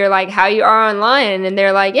you would be, or like how you are online. And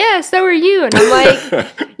they're like, yeah, so are you. And I'm like,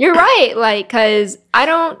 you're right. Like, cause I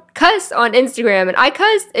don't cuss on Instagram and I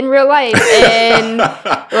cuss in real life. And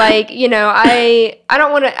like, I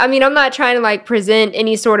don't want to, I mean, I'm not trying to like present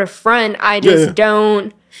any sort of front. I just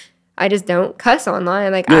don't cuss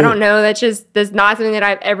online. Like, I don't know. That's not something that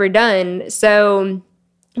I've ever done. So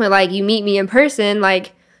when like you meet me in person,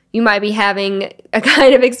 like, you might be having a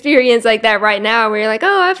kind of experience like that right now where you're like,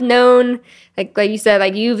 oh, I've known, like you said,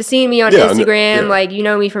 like you've seen me on Instagram, like you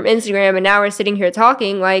know me from Instagram, and now we're sitting here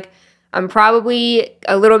talking. Like, I'm probably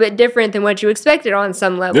a little bit different than what you expected on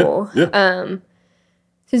some level. So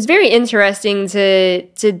it's very interesting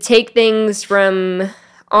to take things from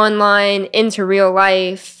online into real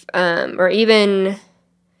life, or even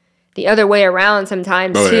the other way around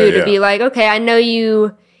sometimes to be like, okay, I know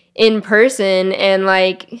you in person, and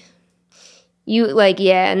like you like,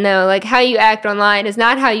 yeah, no, like how you act online is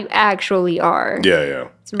not how you actually are. Yeah.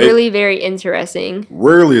 It's really very interesting.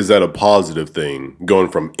 Rarely is that a positive thing, going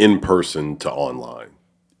from in person to online.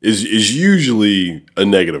 Is usually a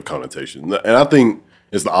negative connotation. And I think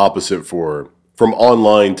it's the opposite from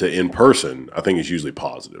online to in person. I think it's usually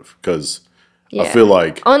positive because I feel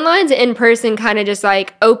like online to in person kind of just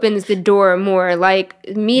like opens the door more.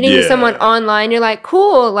 Like meeting someone online, you're like,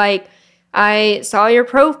 cool, like I saw your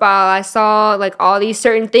profile. I saw like all these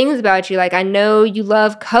certain things about you. Like I know you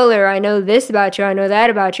love color. I know this about you. I know that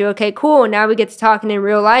about you. Okay, cool. Now we get to talking in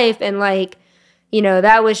real life, and like, you know,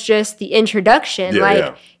 that was just the introduction.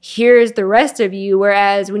 Here's the rest of you.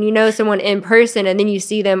 Whereas when you know someone in person and then you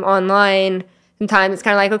see them online, sometimes it's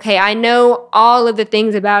kind of like, okay, I know all of the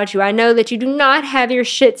things about you. I know that you do not have your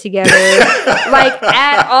shit together, like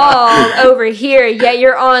at all over here. Yet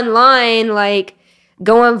you're online, like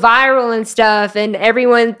going viral and stuff, and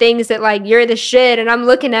everyone thinks that like you're the shit. And I'm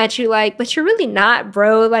looking at you like, but you're really not,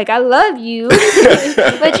 bro. Like I love you,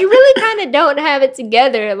 but you really kind of don't have it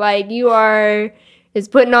together. Like you are is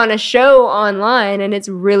putting on a show online, and it's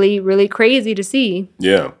really, really crazy to see.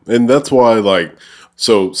 Yeah, and that's why like.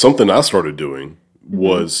 So something I started doing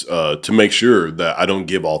was to make sure that I don't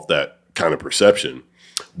give off that kind of perception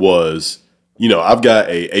was, you know, I've got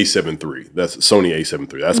a A7 III. That's Sony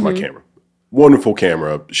A7 III. That's my camera. Wonderful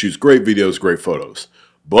camera. Shoots great videos, great photos.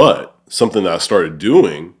 But something that I started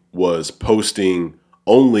doing was posting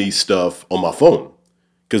only stuff on my phone.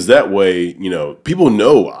 Because that way, you know, people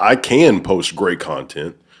know I can post great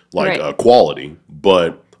content, like quality.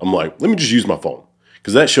 But I'm like, let me just use my phone.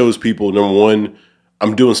 Because that shows people, number one,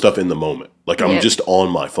 I'm doing stuff in the moment. Like I'm just on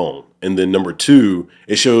my phone. And then number two,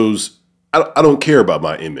 it shows I don't care about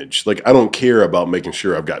my image. Like I don't care about making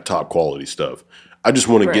sure I've got top quality stuff. I just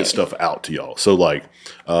want to get stuff out to y'all. So like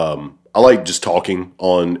I like just talking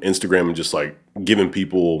on Instagram and just like giving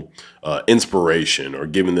people inspiration or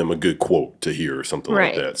giving them a good quote to hear or something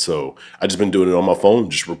like that. So I just been doing it on my phone,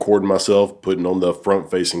 just recording myself, putting on the front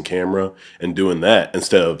facing camera and doing that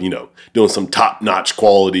instead of, you know, doing some top notch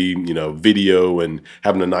quality, you know, video and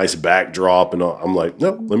having a nice backdrop. And all. I'm like,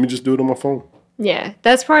 no, let me just do it on my phone. Yeah,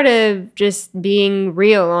 that's part of just being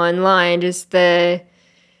real online. Just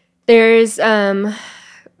there's from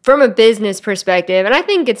a business perspective, and I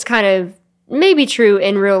think it's kind of maybe true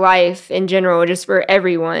in real life in general, just for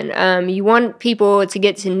everyone. You want people to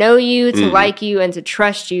get to know you, to like you, and to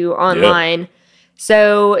trust you online.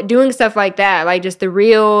 So doing stuff like that, like just the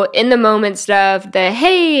real in the moment stuff, the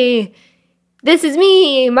hey, this is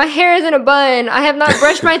me, my hair is in a bun, I have not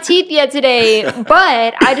brushed my teeth yet today,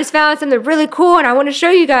 but I just found something really cool and I want to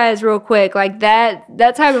show you guys real quick. Like that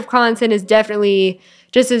type of content is definitely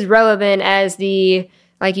just as relevant as the,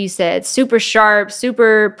 like you said, super sharp,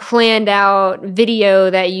 super planned out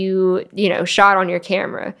video that you know, shot on your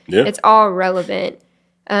camera. Yeah. It's all relevant.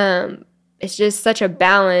 It's just such a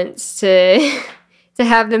balance to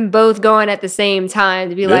have them both going at the same time,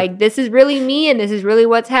 to be like, this is really me and this is really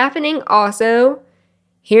what's happening. Also,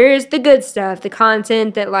 here's the good stuff, the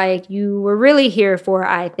content that like you were really here for,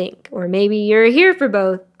 I think. Or maybe you're here for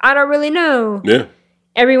both. I don't really know. Yeah.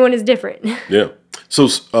 Everyone is different. Yeah. So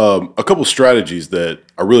a couple strategies that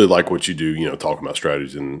I really like what you do, you know, talking about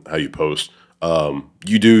strategies and how you post.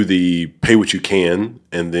 You do the pay what you can,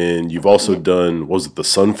 and then you've also done, was it the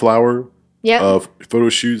sunflower photo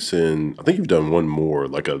shoots? And I think you've done one more,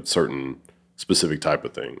 like a certain specific type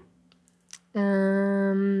of thing.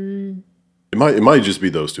 It might just be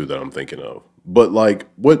those two that I'm thinking of. But like,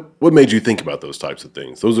 what made you think about those types of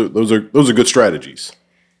things? Those are good strategies.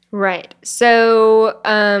 Right. So,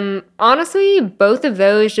 honestly, both of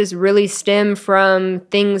those just really stem from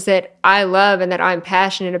things that I love and that I'm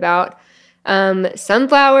passionate about.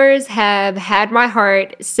 Sunflowers have had my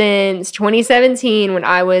heart since 2017 when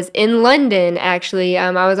I was in London, actually.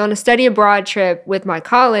 I was on a study abroad trip with my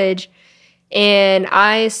college, and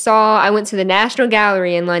I went to the National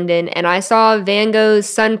Gallery in London, and I saw Van Gogh's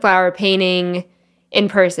sunflower painting in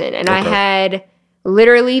person, and I had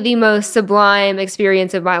literally the most sublime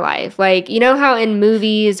experience of my life. Like, you know how in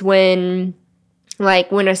movies when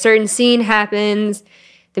a certain scene happens,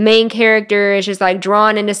 the main character is just like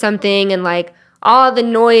drawn into something and like all the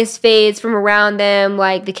noise fades from around them,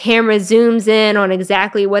 like the camera zooms in on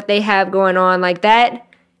exactly what they have going on. Like that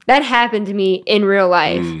happened to me in real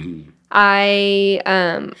life.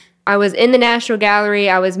 I was in the National Gallery.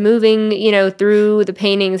 I was moving, you know, through the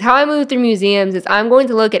paintings. How I move through museums is I'm going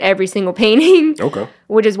to look at every single painting. Okay.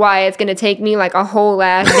 Which is why it's going to take me like a whole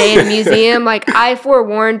last day in a museum. Like I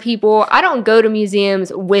forewarn people, I don't go to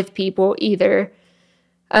museums with people either.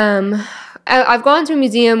 I've gone to a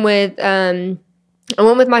museum with I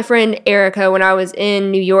went with my friend Erica when I was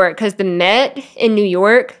in New York because the Met in New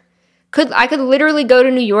York, I could literally go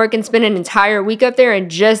to New York and spend an entire week up there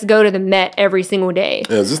and just go to the Met every single day.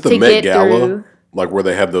 Yeah, is this the Met Gala? Like where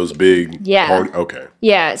they have those big parties? Okay.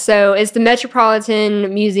 Yeah, so it's the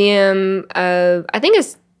Metropolitan Museum of, I think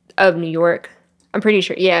it's of New York. I'm pretty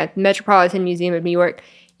sure. Yeah, Metropolitan Museum of New York.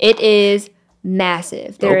 It is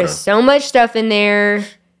massive. There is so much stuff in there.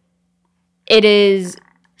 It is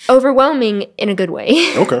overwhelming in a good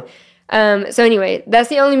way. Okay. So anyway, that's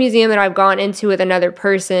the only museum that I've gone into with another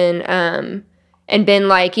person and been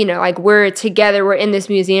like, you know, like we're together, we're in this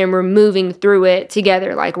museum, we're moving through it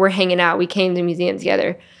together, like we're hanging out, we came to the museum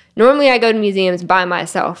together. Normally I go to museums by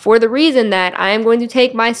myself for the reason that I am going to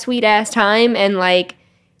take my sweet ass time and like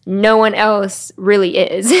no one else really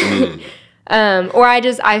is. Or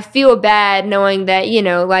I feel bad knowing that, you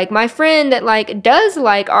know, like my friend that like does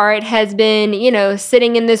like art has been, you know,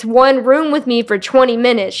 sitting in this one room with me for 20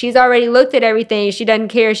 minutes. She's already looked at everything. She doesn't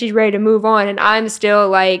care. She's ready to move on. And I'm still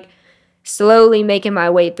like slowly making my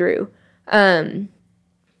way through. Trying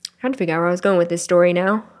to figure out where I was going with this story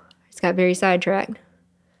now. I just got very sidetracked.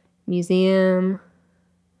 Museum.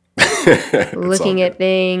 Looking at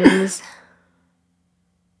things.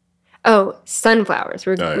 Oh, sunflowers.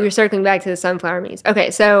 We're circling back to the sunflower meetings. Okay,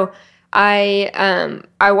 so I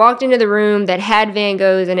walked into the room that had Van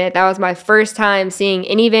Goghs in it. That was my first time seeing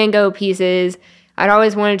any Van Gogh pieces. I'd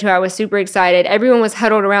always wanted to. I was super excited. Everyone was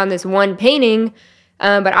huddled around this one painting,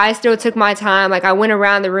 but I still took my time. Like I went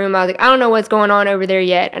around the room. I was like, I don't know what's going on over there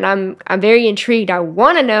yet, and I'm very intrigued. I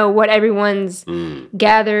want to know what everyone's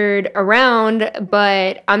gathered around,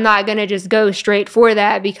 but I'm not gonna just go straight for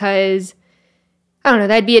that because I don't know,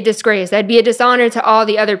 that'd be a disgrace. That'd be a dishonor to all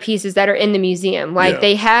the other pieces that are in the museum. Like,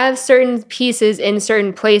 they have certain pieces in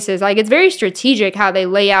certain places. Like, it's very strategic how they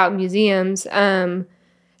lay out museums.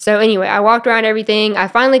 So anyway, I walked around everything. I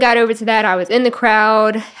finally got over to that. I was in the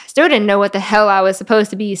crowd. I still didn't know what the hell I was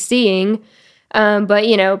supposed to be seeing. But,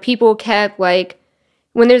 you know, people kept, like,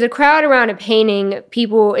 when there's a crowd around a painting,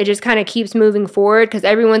 it just kind of keeps moving forward because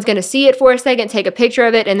everyone's going to see it for a second, take a picture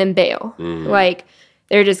of it, and then bail. Like,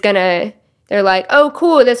 they're like, oh,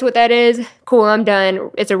 cool, that's what that is. Cool, I'm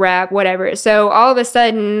done. It's a wrap, whatever. So all of a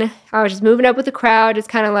sudden, I was just moving up with the crowd. It's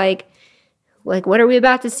kind of like, what are we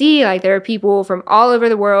about to see? Like, there are people from all over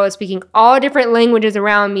the world speaking all different languages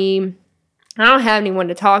around me. I don't have anyone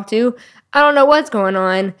to talk to. I don't know what's going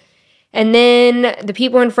on. And then the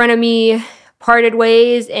people in front of me parted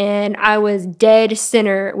ways, and I was dead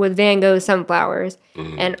center with Van Gogh's Sunflowers.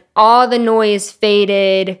 And all the noise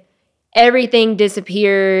faded. Everything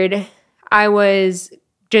disappeared. I was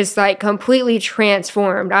just like completely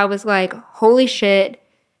transformed. I was like, holy shit,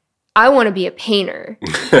 I want to be a painter.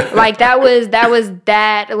 Like that was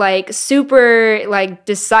that like super like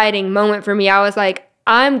deciding moment for me. I was like,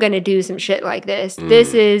 I'm going to do some shit like this.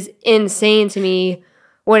 This is insane to me.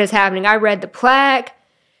 What is happening? I read the plaque.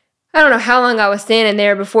 I don't know how long I was standing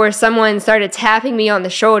there before someone started tapping me on the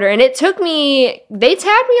shoulder. And they tapped me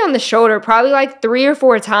on the shoulder probably like 3 or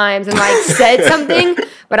 4 times and like said something,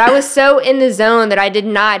 but I was so in the zone that I did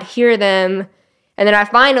not hear them. And then I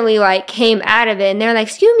finally like came out of it and they're like,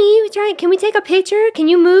 excuse me, can we take a picture? Can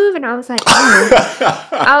you move? And I was like, oh.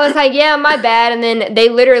 I was like, yeah, my bad. And then they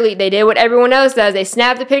did what everyone else does. They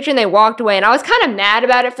snapped the picture and they walked away. And I was kind of mad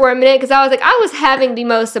about it for a minute because I was like, I was having the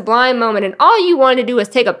most sublime moment and all you wanted to do was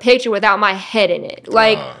take a picture without my head in it.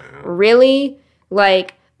 Like, really?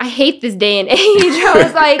 Like, I hate this day and age. I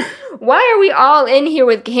was like, why are we all in here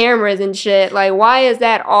with cameras and shit? Like, why is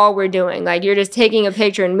that all we're doing? Like, you're just taking a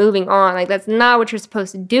picture and moving on. Like, that's not what you're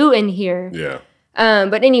supposed to do in here. Yeah.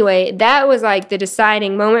 But anyway, that was like the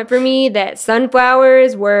deciding moment for me that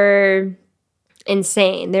sunflowers were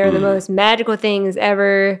insane. They're the most magical things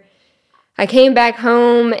ever. I came back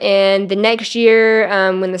home and the next year,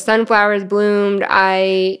 when the sunflowers bloomed,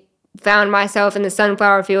 I found myself in the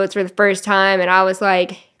sunflower fields for the first time. And I was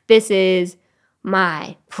like, this is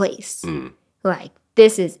my place. Like,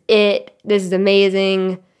 this is it. This is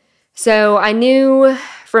amazing. So I knew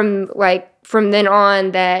from then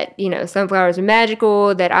on that, you know, sunflowers are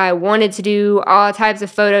magical, that I wanted to do all types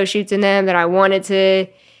of photo shoots in them, that I wanted to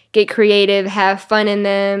get creative, have fun in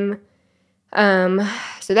them.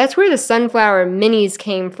 So that's where the sunflower minis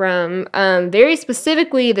came from. Very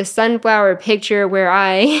specifically, the sunflower picture where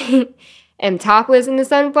I am topless in the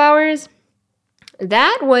sunflowers.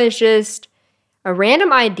 That was just a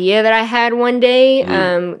random idea that I had one day,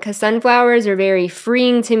 because sunflowers are very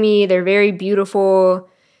freeing to me. They're very beautiful.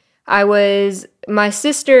 My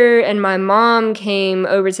sister and my mom came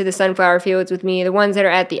over to the sunflower fields with me, the ones that are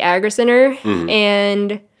at the Agri Center,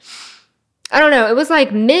 and I don't know. It was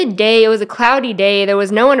like midday. It was a cloudy day. There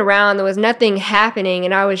was no one around. There was nothing happening.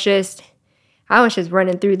 And I was just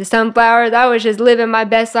running through the sunflowers. I was just living my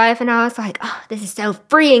best life. And I was like, oh, this is so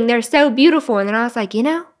freeing. They're so beautiful. And then I was like,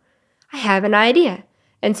 I have an idea.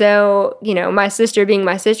 And so, my sister being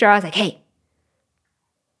my sister, I was like, hey,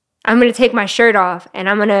 I'm going to take my shirt off and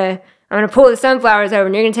I'm going to pull the sunflowers over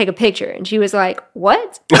and you're going to take a picture. And she was like,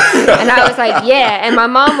 what? And I was like, yeah. And my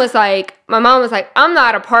mom was like, I'm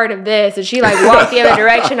not a part of this. And she like walked the other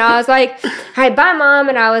direction. I was like, all right, bye, Mom.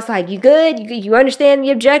 And I was like, you good? You understand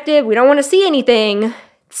the objective? We don't want to see anything.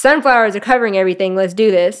 Sunflowers are covering everything. Let's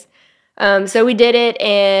do this. So we did it,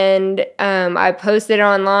 and I posted it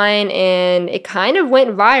online, and it kind of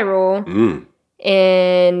went viral.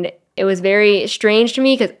 And it was very strange to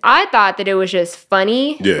me because I thought that it was just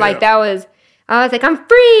funny. Yeah. I was like, I'm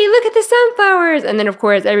free. Look at the sunflowers. And then, of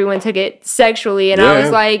course, everyone took it sexually. And I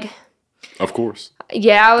was like, of course.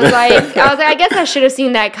 Yeah, I was like, I guess I should have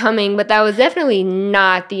seen that coming, but that was definitely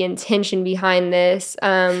not the intention behind this.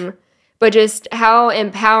 But just how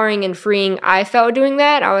empowering and freeing I felt doing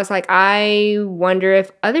that. I was like, I wonder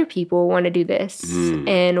if other people want to do this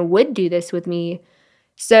and would do this with me.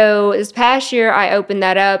 So this past year, I opened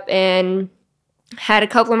that up and had a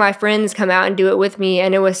couple of my friends come out and do it with me,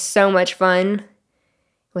 and it was so much fun.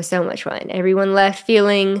 It was so much fun. Everyone left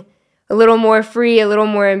feeling a little more free, a little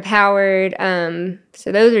more empowered.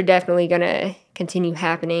 So those are definitely going to continue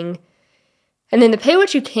happening. And then the Pay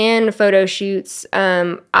What You Can photo shoots,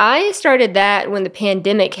 I started that when the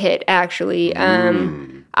pandemic hit, actually.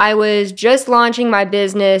 I was just launching my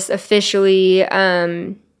business officially,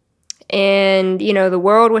 and, the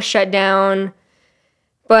world was shut down.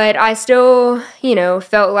 But I still,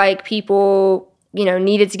 felt like people,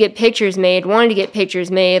 needed to get pictures made, wanted to get pictures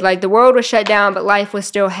made. Like, the world was shut down, but life was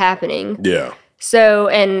still happening. Yeah. So,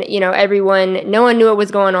 and, no one knew what was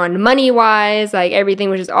going on money-wise. Like, everything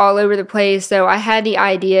was just all over the place. So I had the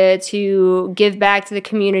idea to give back to the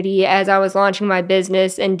community as I was launching my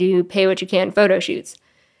business and do Pay What You Can photo shoots.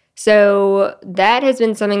 So that has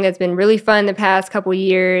been something that's been really fun the past couple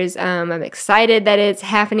years. I'm excited that it's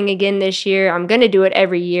happening again this year. I'm going to do it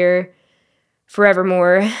every year,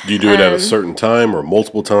 forevermore. Do you do it at a certain time or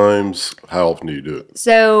multiple times? How often do you do it?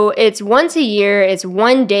 So it's once a year, it's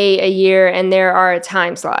one day a year, and there are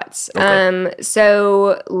time slots. Okay.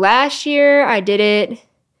 So last year I did it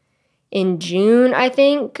in June, I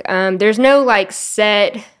think. There's no like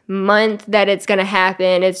set month that it's going to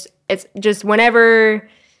happen. It's just whenever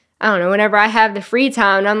I have the free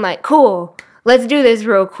time, I'm like, cool, let's do this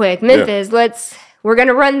real quick. Memphis, we're going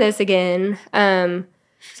to run this again.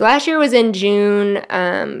 So last year was in June.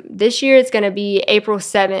 This year it's going to be April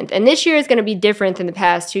 7th. And this year is going to be different than the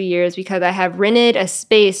past 2 years because I have rented a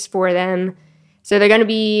space for them. So they're going to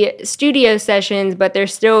be studio sessions, but they're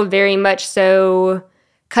still very much so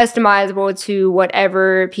customizable to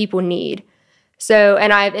whatever people need. So,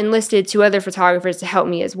 and I've enlisted 2 other photographers to help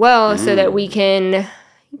me as well so that we can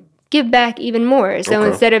give back even more. So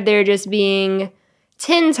instead of there just being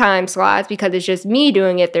 10 time slots because it's just me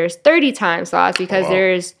doing it, there's 30 time slots because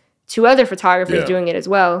there's 2 other photographers doing it as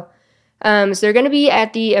well. So they're going to be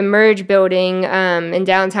at the Emerge building in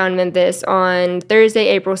downtown Memphis on Thursday,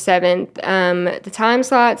 April 7th. The time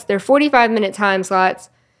slots, they're 45-minute time slots,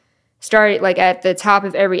 start like at the top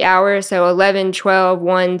of every hour. So 11, 12,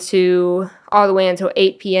 1, 2, all the way until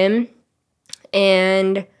 8 p.m.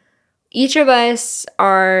 And each of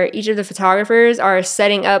the photographers are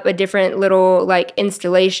setting up a different little like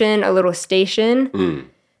installation, a little station.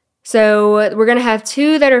 So we're going to have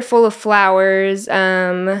 2 that are full of flowers,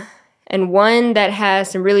 and one that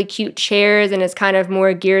has some really cute chairs and is kind of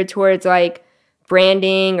more geared towards like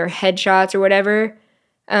branding or headshots or whatever.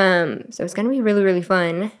 So it's going to be really, really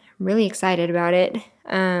fun. I'm really excited about it.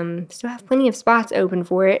 Still have plenty of spots open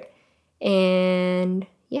for it. And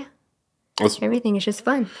everything is just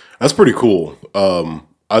fun. That's pretty cool.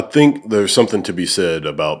 I think there's something to be said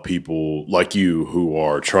about people like you who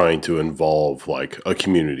are trying to involve like a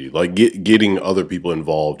community, like getting other people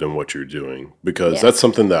involved in what you're doing, because that's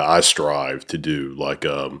something that I strive to do. Like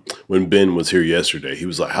when Ben was here yesterday, he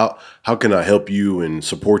was like, how can I help you and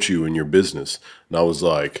support you in your business? And I was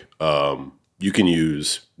like, you can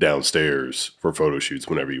use downstairs for photo shoots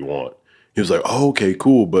whenever you want. He was like, oh, okay,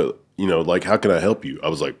 cool. But like, how can I help you? I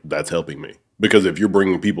was like, that's helping me. Because if you're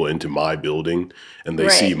bringing people into my building and they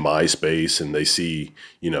see my space and they see,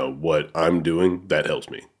 what I'm doing, that helps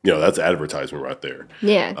me. That's advertisement right there.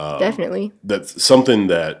 Yeah, definitely. That's something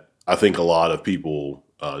that I think a lot of people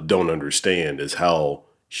don't understand is how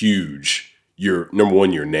huge number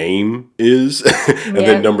one, your name is. And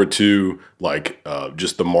then number 2, like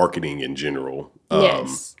just the marketing in general.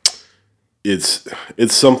 Yes. it's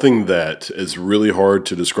something that is really hard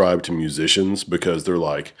to describe to musicians because they're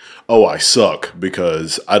like, oh, I suck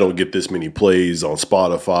because I don't get this many plays on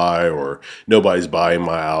Spotify or nobody's buying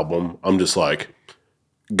my album. I'm just like,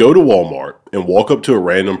 go to Walmart and walk up to a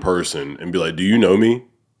random person and be like, do you know me?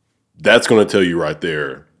 That's going to tell you right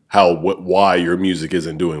there why your music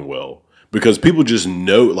isn't doing well. Because people just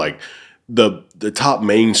know, like, the top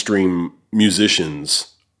mainstream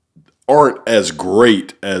musicians aren't as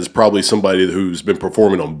great as probably somebody who's been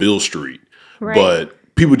performing on Bill Street. Right.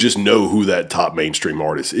 But people just know who that top mainstream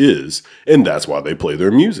artist is, and that's why they play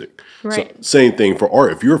their music. Right. So, same thing for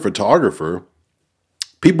art. If you're a photographer,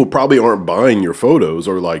 people probably aren't buying your photos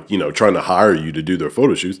or trying to hire you to do their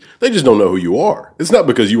photo shoots. They just don't know who you are. It's not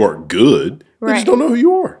because you aren't good. They just don't know who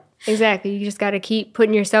you are. Exactly. You just got to keep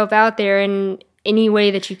putting yourself out there in any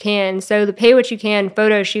way that you can. So the pay what you can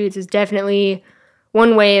photo shoots is definitely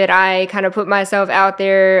one way that I kind of put myself out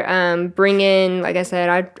there, bring in, like I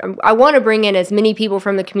said, I want to bring in as many people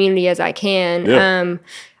from the community as I can. Yeah.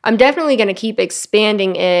 I'm definitely going to keep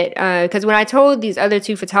expanding it because when I told these other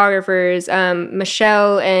two photographers,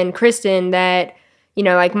 Michelle and Kristen, that,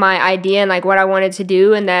 like my idea and like what I wanted to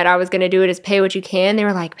do and that I was going to do it as pay what you can, they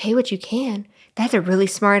were like, pay what you can? That's a really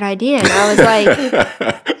smart idea. And I was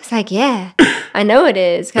like, yeah, I know it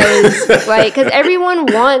is. Because everyone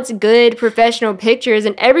wants good professional pictures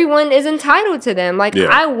and everyone is entitled to them.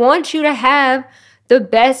 I want you to have the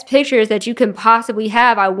best pictures that you can possibly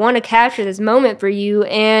have. I want to capture this moment for you,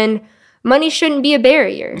 and money shouldn't be a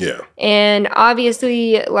barrier. Yeah. And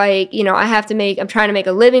obviously, I'm trying to make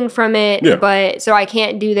a living from it, but so I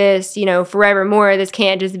can't do this, forevermore. This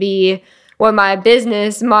can't just be what my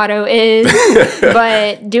business motto is,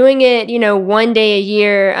 but doing it, one day a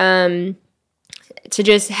year, to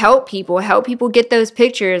just help people get those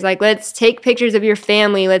pictures. Like, let's take pictures of your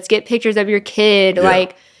family. Let's get pictures of your kid.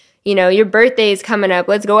 Yeah. Your birthday's coming up.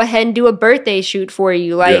 Let's go ahead and do a birthday shoot for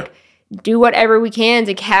you. Do whatever we can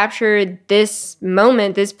to capture this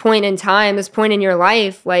moment, this point in time, this point in your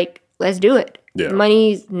life. Let's do it. Yeah.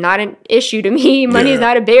 Money's not an issue to me. Money's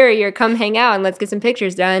not a barrier. Come hang out and let's get some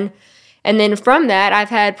pictures done. And then from that, I've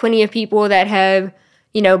had plenty of people that have,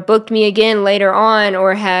 booked me again later on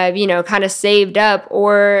or have, kind of saved up.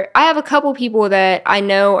 Or I have a couple people that I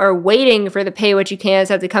know are waiting for the pay what you can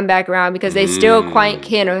stuff to come back around because they still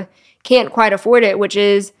can't quite afford it, which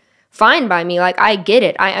is fine by me. I get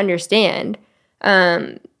it. I understand.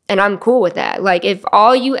 And I'm cool with that. If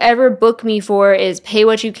all you ever book me for is pay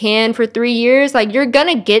what you can for 3 years, you're going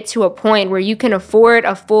to get to a point where you can afford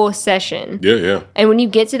a full session. Yeah, yeah. And when you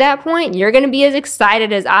get to that point, you're going to be as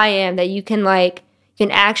excited as I am that you can,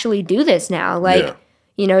 can actually do this now.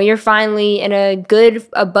 You're finally in a good,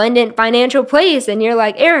 abundant financial place. And you're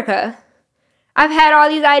like, Erica, I've had all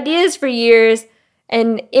these ideas for years.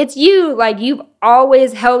 And it's you. You've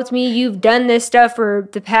always helped me. You've done this stuff for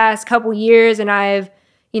the past couple years. And I've,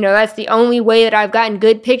 that's the only way that I've gotten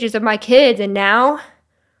good pictures of my kids. And now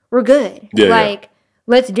we're good. Yeah,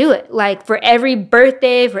 let's do it. For every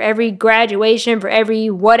birthday, for every graduation, for every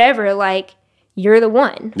whatever, you're the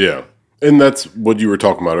one. Yeah. And that's what you were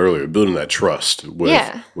talking about earlier, building that trust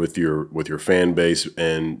with your fan base,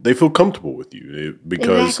 and they feel comfortable with you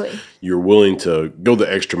because you're willing to go the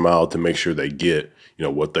extra mile to make sure they get,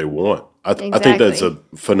 what they want. I think that's a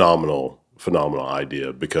phenomenal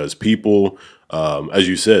idea because people, as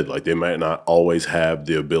you said, they might not always have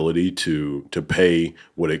the ability to pay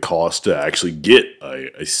what it costs to actually get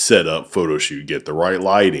a set up photo shoot, get the right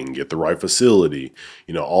lighting, get the right facility,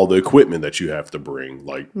 all the equipment that you have to bring.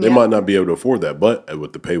 They might not be able to afford that, but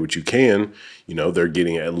with the pay what you can, they're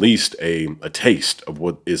getting at least a taste of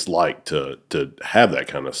what it's like to have that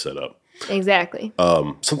kind of setup. Exactly.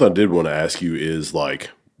 Something I did want to ask you is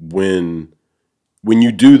when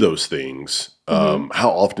you do those things,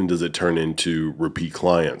 how often does it turn into repeat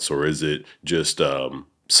clients, or is it just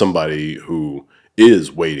somebody who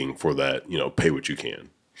is waiting for that, pay what you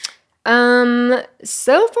can?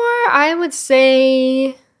 So far, I would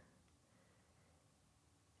say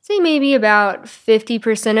maybe about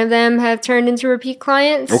 50% of them have turned into repeat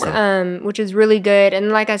clients, which is really good.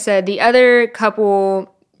 And like I said, the other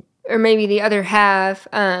couple, or maybe the other half,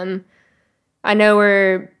 I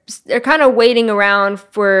know they're kind of waiting around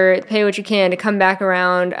for pay what you can to come back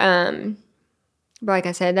around. But like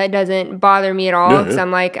I said, that doesn't bother me at all because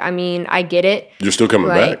I'm I get it. You're still coming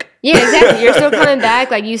back. Yeah, exactly. You're still coming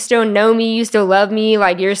back. You still know me. You still love me.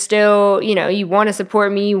 You're still, you want to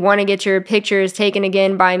support me. You want to get your pictures taken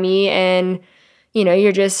again by me. And,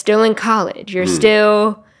 you're just still in college. You're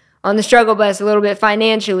still on the struggle bus a little bit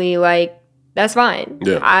financially. That's fine.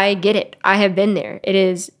 Yeah. I get it. I have been there. It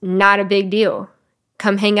is not a big deal.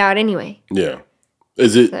 come hang out anyway. Yeah.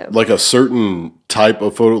 Is it like a certain type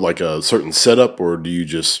of photo, like a certain setup, or do you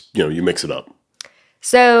just, you mix it up?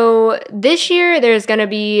 So this year there's going to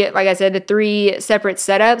be, like I said, the 3 separate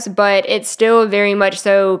setups, but it's still very much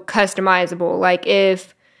so customizable. Like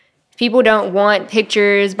if people don't want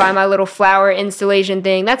pictures by my little flower installation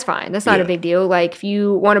thing, that's fine. That's not a big deal. Like if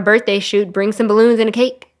you want a birthday shoot, bring some balloons and a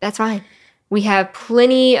cake. That's fine. We have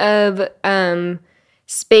plenty of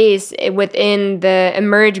space within the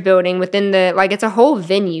Emerge building, within the, like it's a whole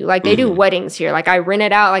venue. Like they do weddings here. Like I rent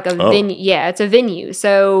it out like a venue. Yeah, it's a venue.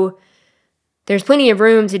 So there's plenty of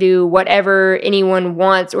room to do whatever anyone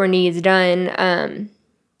wants or needs done.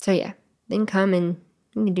 So yeah, they can come and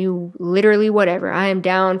you can do literally whatever. I am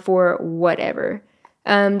down for whatever.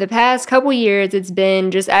 The past couple years, it's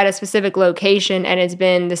been just at a specific location, and it's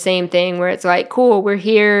been the same thing where it's like, cool, we're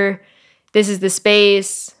here. This is the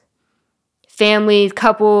space. Families,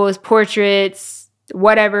 couples, portraits,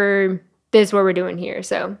 whatever. This is what we're doing here.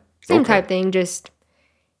 So same type thing, just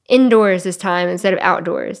indoors this time instead of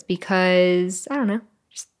outdoors because, I don't know,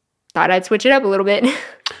 just thought I'd switch it up a little bit.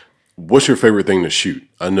 What's your favorite thing to shoot?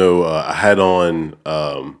 I know I had on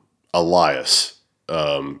Elias.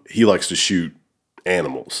 He likes to shoot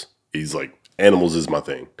animals. He's like, animals is my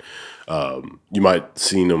thing. You might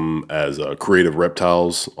seen him as Creative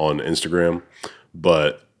Reptiles on Instagram.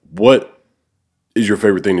 But what is your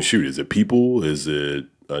favorite thing to shoot? Is it people? Is it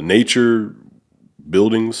nature?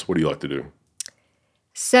 Buildings? What do you like to do?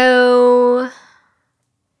 So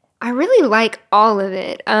I really like all of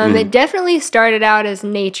it. It definitely started out as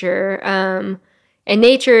nature. And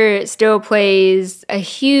nature still plays a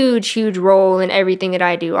huge, huge role in everything that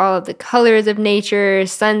I do. All of the colors of nature,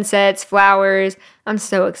 sunsets, flowers. I'm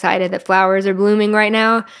so excited that flowers are blooming right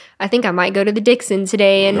now. I think I might go to the Dixon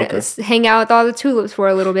today and hang out with all the tulips for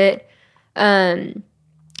a little bit.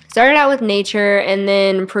 Started out with nature and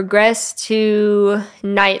then progressed to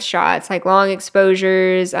night shots, like long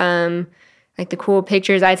exposures, like the cool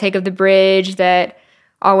pictures I take of the bridge that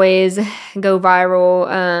always go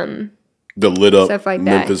viral. The lit up stuff like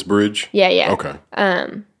Memphis that. Bridge? Yeah. Okay.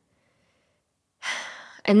 And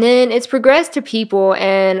then it's progressed to people,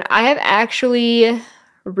 and I have actually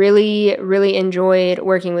really, really enjoyed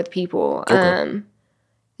working with people. Okay. I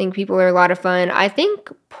think people are a lot of fun. I think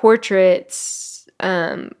portraits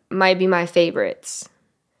might be my favorites.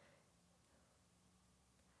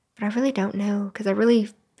 But I really don't know because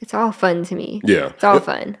it's all fun to me. Yeah. It's all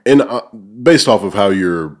fun. And based off of how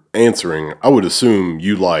you're answering, I would assume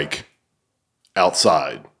you like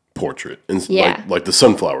outside portrait and like the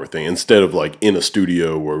sunflower thing instead of like in a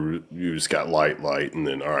studio where you just got light and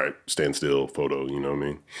then all right, stand still photo, you know what I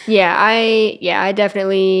mean? I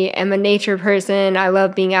definitely am a nature person. I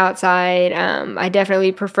love being outside. I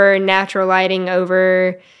definitely prefer natural lighting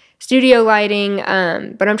over studio lighting,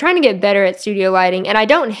 but I'm trying to get better at studio lighting, and I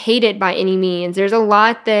don't hate it by any means. There's a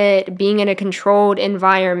lot that being in a controlled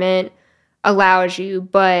environment allows you,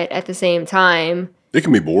 but at the same time, it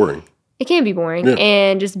can be boring. It can be boring. Yeah.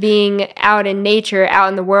 And just being out in nature, out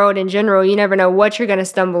in the world in general, you never know what you're going to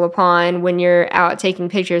stumble upon when you're out taking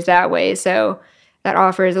pictures that way. So that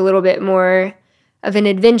offers a little bit more of an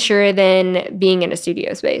adventure than being in a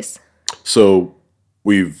studio space. So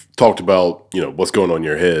we've talked about, what's going on in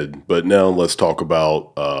your head, but now let's talk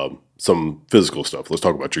about some physical stuff. Let's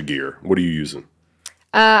talk about your gear. What are you using?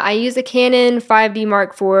 I use a Canon 5D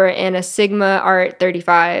Mark IV and a Sigma Art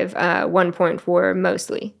 35 1.4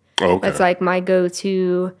 mostly. Okay. That's like my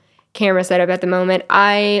go-to camera setup at the moment.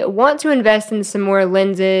 I want to invest in some more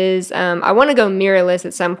lenses. I want to go mirrorless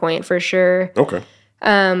at some point for sure. Okay.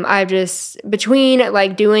 I've just, between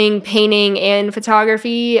like doing painting and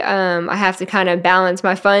photography, I have to kind of balance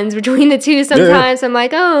my funds between the two sometimes. Yeah. I'm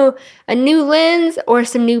like, oh, a new lens or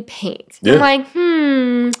some new paint. Yeah. I'm like,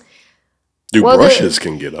 Dude, brushes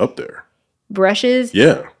can get up there. Brushes?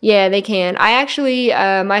 Yeah. Yeah, they can. I actually,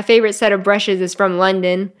 my favorite set of brushes is from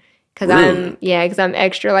London. Because I'm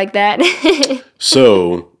extra like that.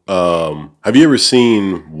 So, have you ever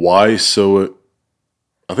seen Why So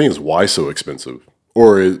Expensive?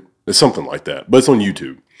 Or it's something like that. But it's on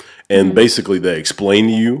YouTube. And basically they explain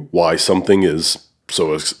to you why something is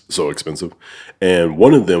so expensive. And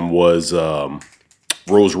one of them was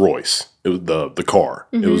Rolls Royce. It was the car.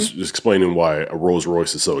 Mm-hmm. It was just explaining why a Rolls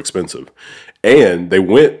Royce is so expensive. And they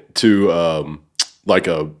went to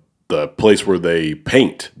the place where they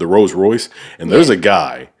paint the Rolls Royce, and there's a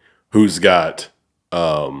guy who's got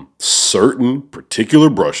certain particular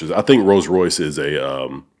brushes. I think Rolls Royce is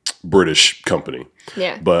a British company.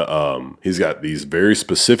 Yeah. But he's got these very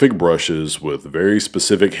specific brushes with very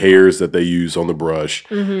specific hairs that they use on the brush.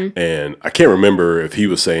 And I can't remember if he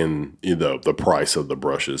was saying the price of the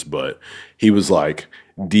brushes, but he was like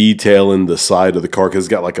detailing the side of the car because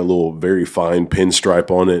it's got like a little very fine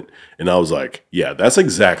pinstripe on it. And I was like, yeah, that's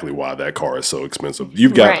exactly why that car is so expensive.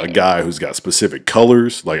 You've got a guy who's got specific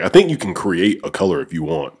colors. Like I think you can create a color if you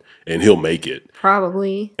want. And he'll make it.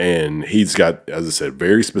 Probably. And he's got, as I said,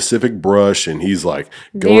 very specific brush. And he's like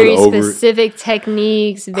going very over. Very specific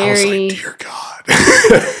techniques. Very. I was like, dear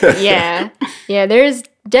God. Yeah. Yeah. There's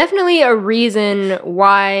definitely a reason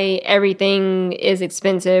why everything is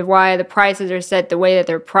expensive, why the prices are set the way that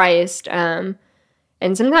they're priced. And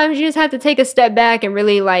sometimes you just have to take a step back and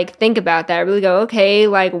really like think about that. Really go, okay,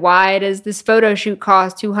 like why does this photo shoot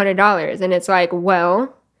cost $200? And it's like,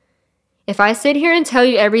 well, if I sit here and tell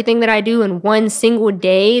you everything that I do in one single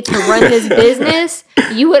day to run this business,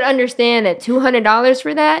 you would understand that $200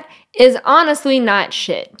 for that is honestly not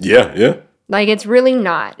shit. Yeah, yeah. Like, it's really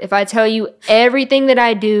not. If I tell you everything that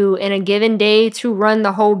I do in a given day to run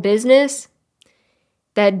the whole business,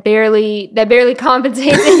 that barely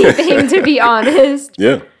compensates anything, to be honest.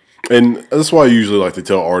 Yeah. And that's why I usually like to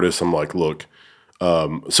tell artists, I'm like, look,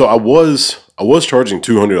 so I was charging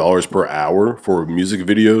 $200 per hour for music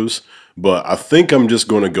videos. But I think I'm just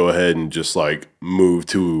going to go ahead and just like move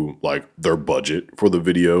to like their budget for the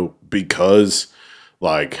video because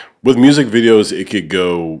like with music videos, it could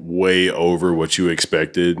go way over what you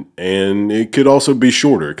expected and it could also be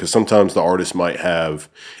shorter because sometimes the artist might have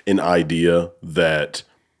an idea that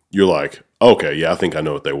you're like, okay, yeah, I think I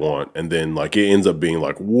know what they want. And then like it ends up being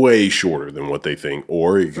like way shorter than what they think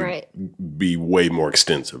or it could be way more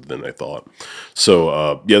extensive than they thought.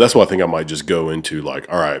 So yeah, that's why I think I might just go into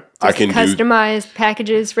like, all right, I can customize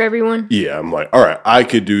packages for everyone. Yeah, I'm like, all right, I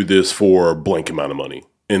could do this for a blank amount of money.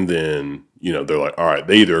 And then, they're like, all right,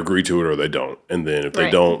 they either agree to it or they don't. And then if they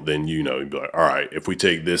don't, then, you'd be like, all right, if we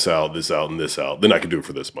take this out, and this out, then I can do it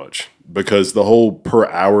for this much. Because the whole per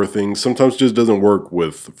hour thing sometimes just doesn't work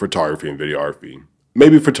with photography and videography.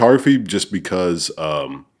 Maybe photography just because,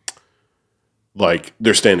 like,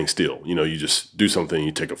 they're standing still. You just do something,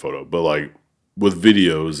 you take a photo. But, like, with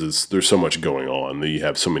videos, there's so much going on that you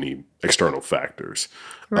have so many external factors.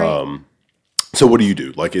 Right. So what do you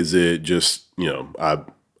do? Like, is it just,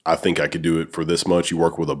 I think I could do it for this much. You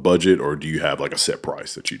work with a budget or do you have like a set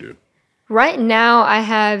price that you do? Right now I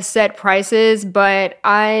have set prices, but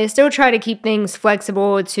I still try to keep things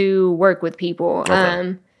flexible to work with people.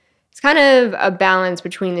 Okay. It's kind of a balance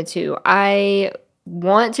between the two. I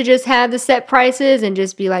want to just have the set prices and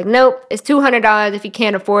just be like, nope, it's $200 if you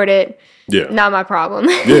can't afford it. Yeah. Not my problem.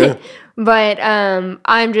 Yeah. But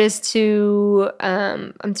I'm just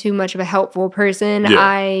I'm too much of a helpful person.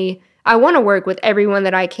 Yeah. I want to work with everyone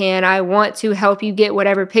that I can. I want to help you get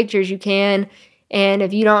whatever pictures you can. And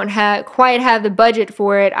if you don't quite have the budget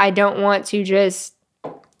for it, I don't want to just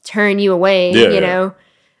turn you away, you know?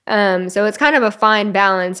 So it's kind of a fine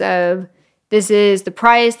balance of this is the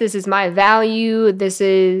price, this is my value, this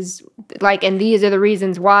is like, and these are the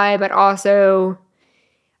reasons why, but also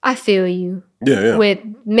I feel you. Yeah. With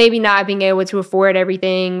maybe not being able to afford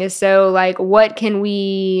everything. So like, what can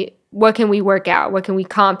we work out? What can we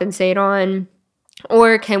compensate on?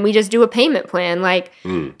 Or can we just do a payment plan? Like,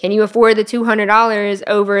 can you afford the $200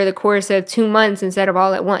 over the course of 2 months instead of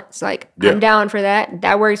all at once? Like, I'm down for that.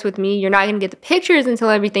 That works with me. You're not going to get the pictures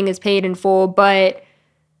until everything is paid in full, but,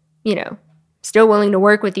 still willing to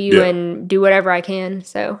work with you and do whatever I can.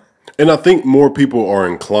 So. And I think more people are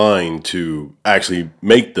inclined to actually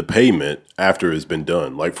make the payment after it's been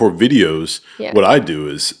done. Like for videos, what I do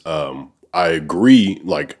is I agree,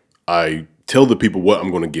 like, I tell the people what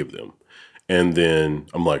I'm going to give them. And then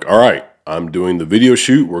I'm like, all right, I'm doing the video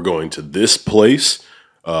shoot. We're going to this place.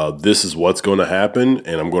 This is what's going to happen.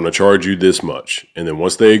 And I'm going to charge you this much. And then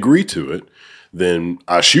once they agree to it, then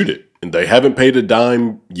I shoot it. And they haven't paid a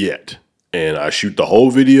dime yet. And I shoot the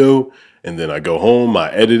whole video. And then I go home,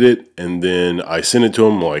 I edit it. And then I send it to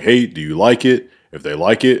them like, hey, do you like it? If they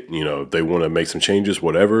like it, if they want to make some changes,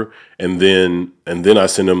 whatever. And then I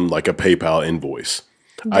send them like a PayPal invoice.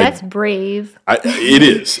 That's brave. It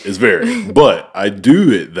is. It's very. But I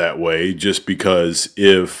do it that way just because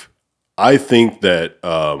if I think that,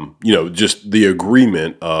 just the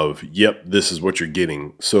agreement of, yep, this is what you're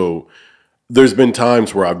getting. So there's been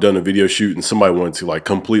times where I've done a video shoot and somebody wanted to like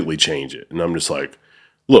completely change it. And I'm just like,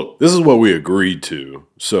 look, this is what we agreed to.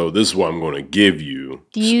 So this is what I'm going to give you.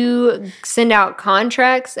 Do you send out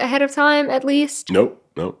contracts ahead of time at least? Nope.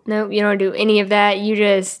 Nope, you don't do any of that. You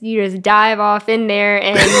just dive off in there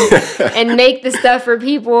and and make the stuff for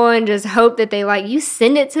people and just hope that they like you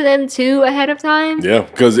send it to them too ahead of time. Yeah,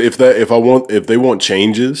 because if they want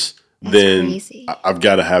changes, That's then crazy. I've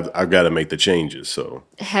got to make the changes. So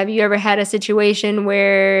have you ever had a situation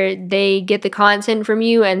where they get the content from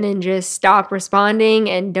you and then just stop responding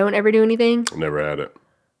and don't ever do anything? I've never had it.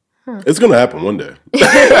 It's gonna happen one day,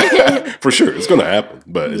 for sure. It's gonna happen,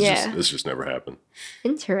 but it's just never happened.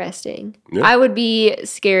 Interesting. Yeah. I would be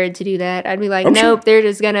scared to do that. I'd be like, I'm nope, sure. they're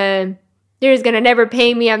just gonna never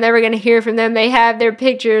pay me. I'm never gonna hear from them. They have their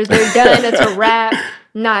pictures. They're done. It's a wrap.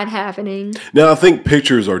 Not happening. Now I think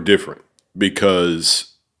pictures are different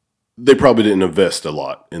because they probably didn't invest a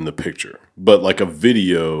lot in the picture, but like a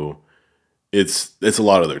video, it's a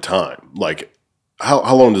lot of their time. Like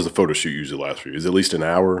how long does a photo shoot usually last for you? Is it at least an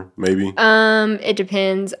hour, maybe? It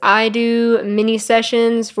depends. I do mini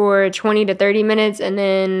sessions for 20 to 30 minutes and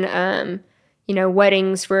then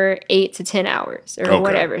weddings for 8 to 10 hours or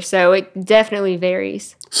whatever. So it definitely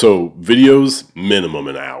varies. So videos minimum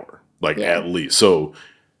an hour, like at least. So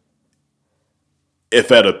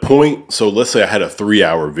if at a point, so let's say I had a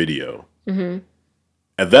 3-hour video,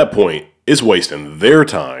 at that point, it's wasting their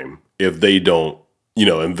time if they don't,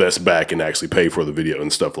 invest back and actually pay for the video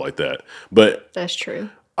and stuff like that. But that's true.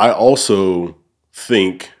 I also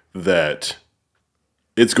think that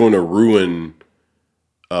it's going to ruin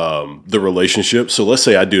the relationship. So let's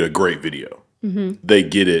say I do a great video. They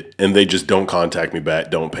get it and they just don't contact me back,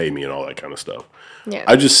 don't pay me and all that kind of stuff. Yeah.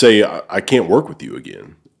 I just say I can't work with you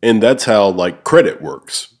again. And that's how like credit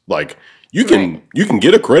works. Like you can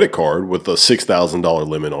get a credit card with a $6,000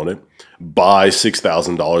 limit on it, buy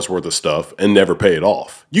 $6,000 worth of stuff and never pay it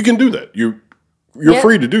off. You can do that. You're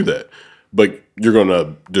free to do that. But you're going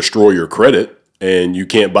to destroy your credit and you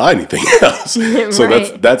can't buy anything else. So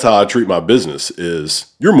that's how I treat my business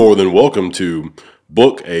is you're more than welcome to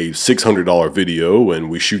book a $600 video and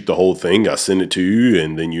we shoot the whole thing. I send it to you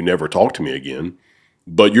and then you never talk to me again.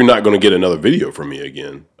 But you're not going to get another video from me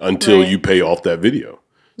again until you pay off that video.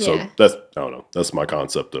 So I don't know. That's my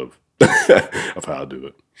concept of of how I do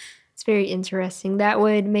it. It's very interesting. That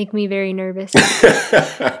would make me very nervous.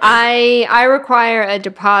 I require a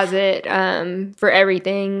deposit for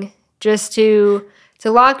everything just to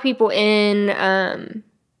lock people in.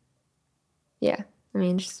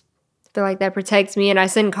 Just feel like that protects me, and I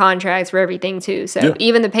send contracts for everything too. So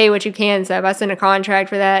even the pay what you can stuff, I sent a contract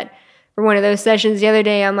for that for one of those sessions the other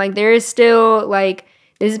day. I'm like, there is still like.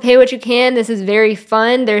 This is pay what you can. This is very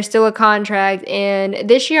fun. There's still a contract. And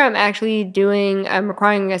this year I'm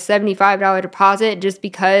requiring a $75 deposit just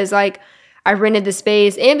because like I rented the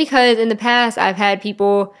space and because in the past I've had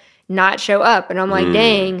people not show up. And I'm like,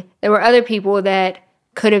 dang, there were other people that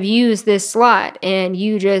could have used this slot and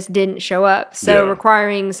you just didn't show up. So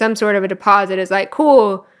requiring some sort of a deposit is like,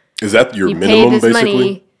 cool. Is that your minimum basically?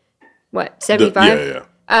 Money. What, 75? Yeah.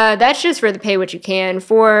 That's just for the pay what you can.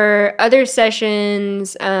 For other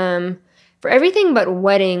sessions, for everything but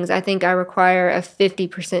weddings, I think I require a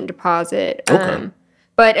 50% deposit. Okay.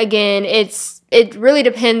 But again, it really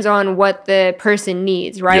depends on what the person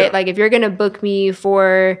needs, right? Yeah. Like if you're going to book me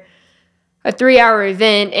for a 3-hour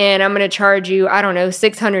event and I'm going to charge you, I don't know,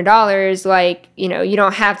 $600, like, you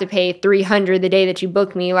don't have to pay $300 the day that you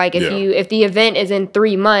book me. Like if the event is in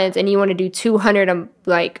 3 months and you want to do $200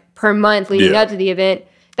 like per month leading up to the event,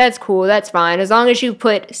 that's cool. That's fine. As long as you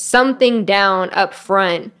put something down up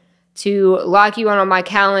front to lock you on my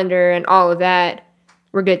calendar and all of that,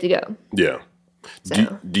 we're good to go. Yeah.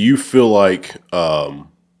 So. Do you feel like the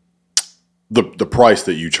price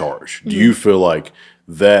that you charge, do you feel like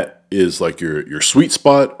that is like your sweet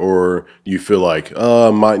spot, or do you feel like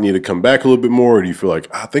I might need to come back a little bit more, or do you feel like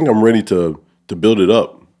I think I'm ready to build it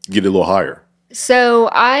up, get it a little higher? So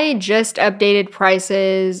I just updated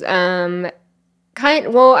prices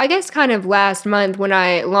I guess kind of last month when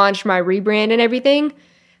I launched my rebrand and everything.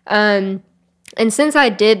 And since I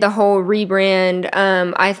did the whole rebrand,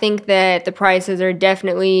 I think that the prices are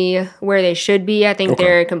definitely where they should be. I think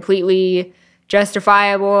they're completely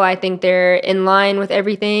justifiable. I think they're in line with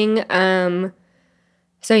everything.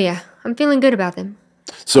 So yeah, I'm feeling good about them.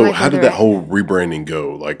 So how did that whole rebranding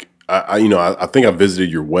go? Like, I think I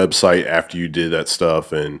visited your website after you did that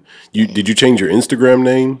stuff, and did you change your Instagram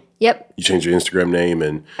name? Yep. You changed your Instagram name,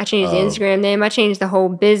 and I changed the Instagram name. I changed the whole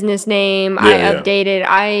business name. I updated.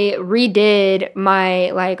 I redid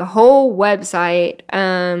my whole website.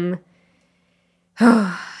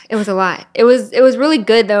 It was a lot. It was really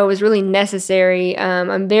good though. It was really necessary.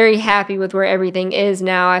 I'm very happy with where everything is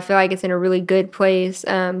now. I feel like it's in a really good place.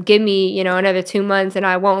 Give me another 2 months and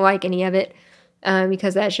I won't like any of it.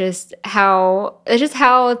 because that's just how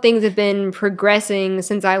things have been progressing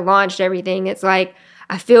since I launched everything. It's like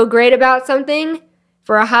I feel great about something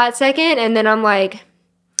for a hot second, and then I'm like,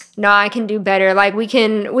 no, I can do better. Like we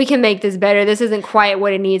can make this better. This isn't quite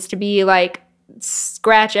what it needs to be. Like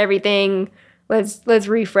scratch everything. Let's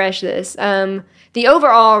refresh this. The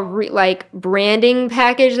overall branding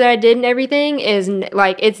package that I did and everything is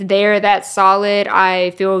like it's there. That's solid.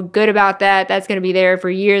 I feel good about that. That's gonna be there for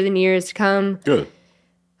years and years to come. Good.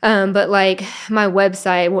 But like my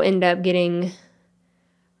website will end up getting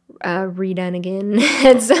redone again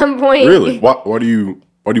at some point. Really? Why do you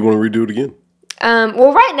want to redo it again?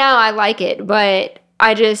 Well, right now I like it, but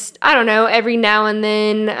I don't know. Every now and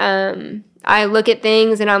then, I look at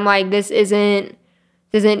things and I'm like, this isn't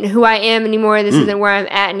who I am anymore. This isn't where I'm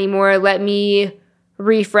at anymore. Let me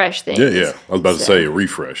refresh things. Yeah. I was about to say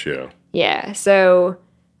refresh. Yeah. Yeah. So,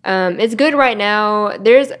 it's good right now.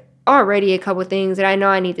 There's already a couple things that I know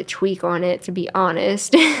I need to tweak on it, to be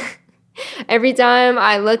honest. Every time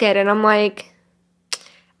I look at it, I'm like,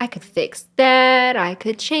 I could fix that. I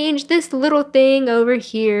could change this little thing over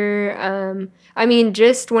here. I mean,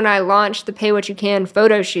 just when I launched the Pay What You Can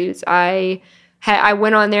photo shoots, I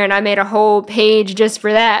went on there and I made a whole page just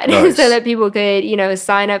for that. Nice. So that people could,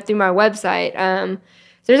 sign up through my website. So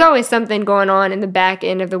there's always something going on in the back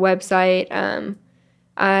end of the website.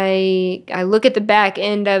 I look at the back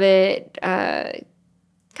end of it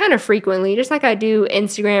kind of frequently, just like I do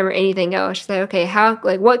Instagram or anything else. Just like, okay,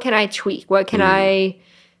 what can I tweak? What can I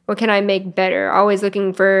make better? Always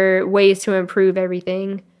looking for ways to improve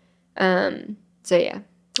everything. So yeah,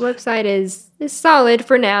 the website is solid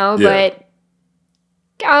for now, but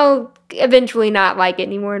I'll eventually not like it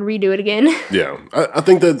anymore and redo it again. Yeah, I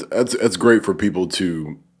think that's great for people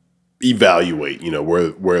to evaluate,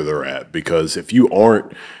 where they're at, because if you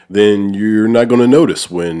aren't, then you're not going to notice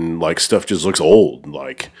when like stuff just looks old.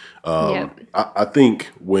 Like, I think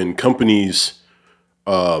when companies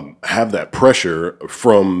have that pressure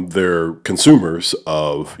from their consumers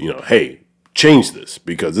of, hey, change this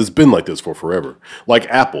because it's been like this for forever. Like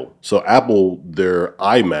Apple. So Apple, their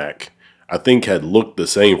iMac, I think had looked the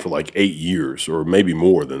same for like 8 years or maybe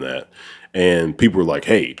more than that. And people were like,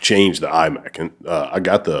 hey, change the iMac. And I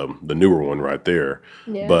got the newer one right there.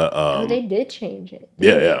 Yeah. But they did change it.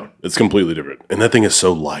 Yeah. It's completely different. And that thing is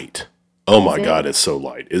so light. Oh my God, it's so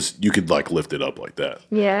light. You could like lift it up like that.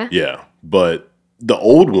 Yeah. Yeah. But the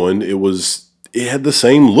old one, it had the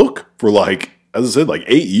same look for like, as I said, like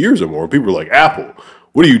 8 years or more. People were like, Apple,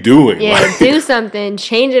 what are you doing? Yeah, like, do something.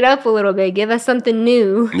 Change it up a little bit. Give us something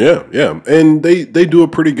new. Yeah. And they do a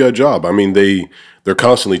pretty good job. I mean, they're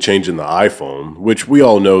constantly changing the iPhone, which we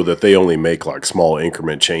all know that they only make like small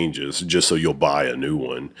increment changes just so you'll buy a new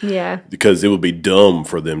one. Yeah. Because it would be dumb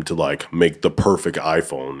for them to like make the perfect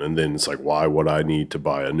iPhone. And then it's like, why would I need to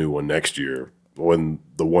buy a new one next year when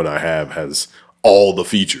the one I have has all the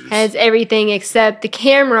features? Has everything except the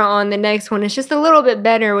camera on the next one. It's just a little bit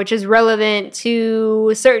better, which is relevant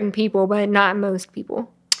to certain people, but not most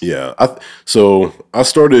people. Yeah. So I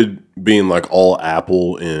started being like all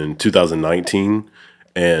Apple in 2019.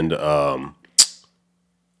 And I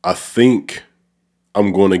think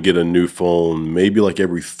I'm going to get a new phone maybe like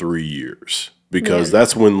every 3 years because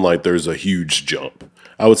that's when like there's a huge jump.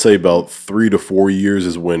 I would say about 3 to 4 years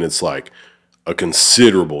is when it's like a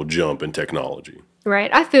considerable jump in technology.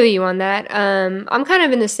 Right. I feel you on that. I'm kind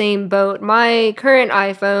of in the same boat. My current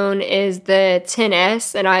iPhone is the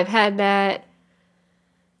XS, and I've had that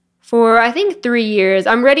for, I think, 3 years.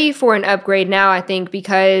 I'm ready for an upgrade now, I think,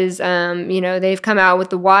 because, they've come out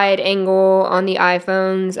with the wide angle on the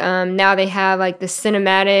iPhones. Now they have, like, the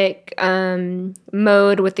cinematic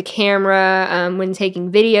mode with the camera when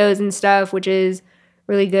taking videos and stuff, which is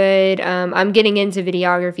really good. I'm getting into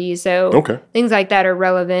videography, so things like that are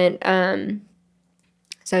relevant.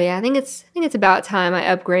 So yeah, I think it's about time I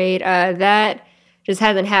upgrade. That just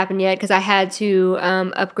hasn't happened yet because I had to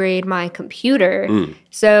upgrade my computer.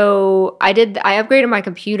 So I upgraded my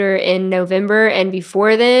computer in November, and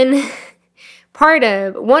before then,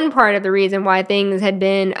 one part of the reason why things had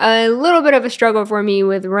been a little bit of a struggle for me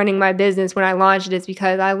with running my business when I launched it is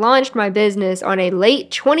because I launched my business on a late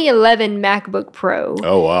 2011 MacBook Pro.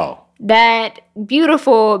 Oh wow. That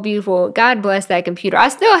beautiful, beautiful, God bless that computer. I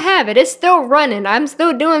still have it. It's still running. I'm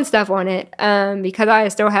still doing stuff on it because I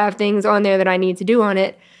still have things on there that I need to do on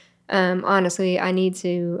it. Honestly, I need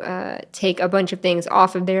to take a bunch of things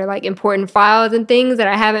off of there, like important files and things that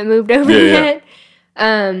I haven't moved over yet.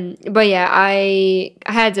 But yeah, I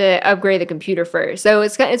had to upgrade the computer first. So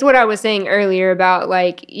it's what I was saying earlier about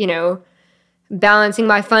like, balancing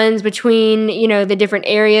my funds between, the different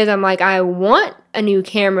areas. I'm like, I want a new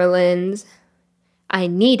camera lens, I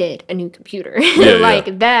needed a new computer. Yeah,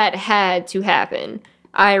 That had to happen.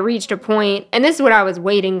 I reached a point, and this is what I was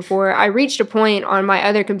waiting for. I reached a point on my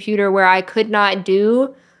other computer where I could not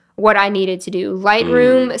do what I needed to do.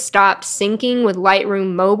 Lightroom stopped syncing with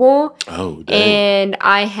Lightroom Mobile. Oh, dang. And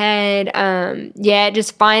I had,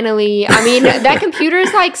 just finally, I mean, that computer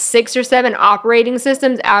is like 6 or 7 operating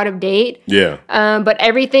systems out of date. Yeah. But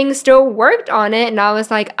everything still worked on it. And I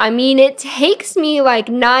was like, I mean, it takes me like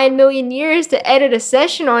 9 million years to edit a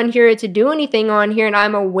session on here, to do anything on here. And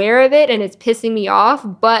I'm aware of it and it's pissing me off.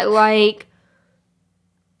 But like,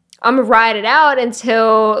 I'm gonna ride it out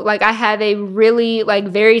until like I have a really like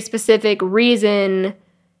very specific reason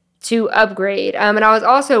to upgrade. And I was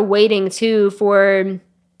also waiting too for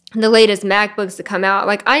the latest MacBooks to come out.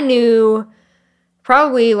 Like I knew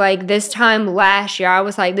probably like this time last year, I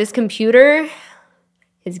was like, this computer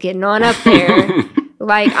is getting on up there.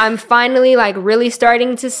 Like I'm finally like really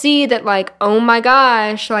starting to see that like, oh my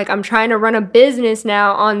gosh, like I'm trying to run a business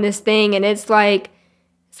now on this thing, and it's like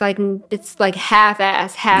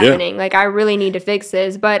half-ass happening. Like I really need to fix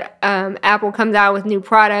this. But Apple comes out with new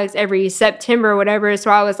products every September or whatever. So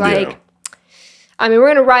I was like, I mean, we're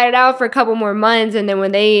going to ride it out for a couple more months. And then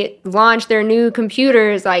when they launch their new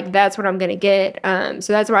computers, like that's what I'm going to get.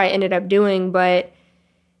 So that's what I ended up doing. But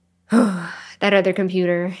that other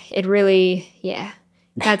computer, it really,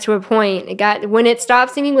 got to a point. When it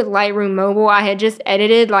stopped syncing with Lightroom Mobile, I had just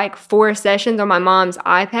edited like 4 sessions on my mom's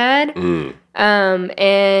iPad.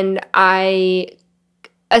 And I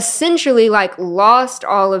essentially like lost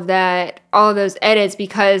all of those edits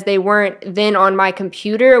because they weren't then on my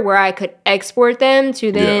computer where I could export them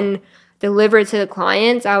to then deliver to the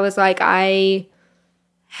clients. I was like, I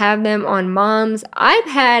have them on mom's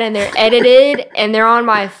iPad and they're edited and they're on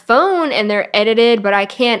my phone and they're edited, but I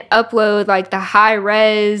can't upload like the high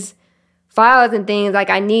res files and things like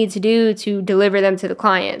I need to do to deliver them to the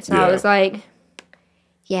client. So I was like,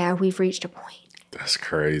 yeah, we've reached a point. That's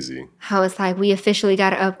crazy. I was like, we officially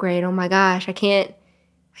got to upgrade. Oh my gosh, I can't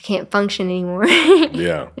function anymore.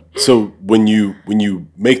 Yeah. So when you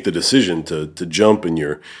make the decision to jump and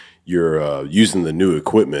you're using the new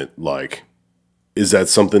equipment, like, is that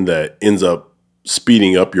something that ends up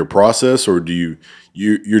speeding up your process, or do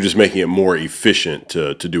you're just making it more efficient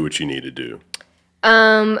to do what you need to do?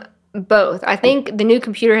 Both. I think the new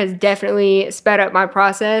computer has definitely sped up my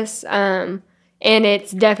process. And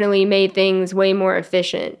it's definitely made things way more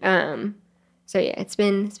efficient. So yeah, it's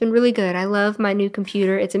been really good. I love my new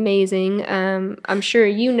computer. It's amazing. I'm sure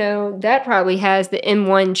you know that probably has the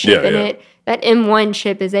M1 chip in it. That M1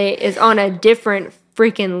 chip is on a different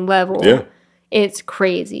freaking level. Yeah. It's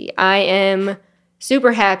crazy. I am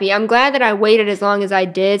super happy. I'm glad that I waited as long as I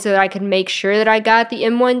did so that I could make sure that I got the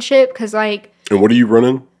M1 chip, because like. And what are you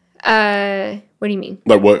running? What do you mean?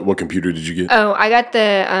 Like what computer did you get? Oh, I got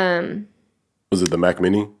the Was it the Mac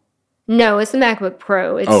Mini? No, it's the MacBook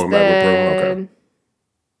Pro. It's MacBook Pro. Okay.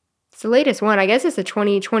 It's the latest one. I guess it's a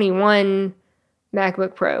 2021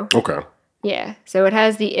 MacBook Pro. Okay. Yeah. So it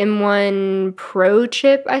has the M1 Pro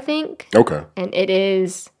chip, I think. Okay. And it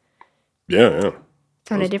is. Yeah.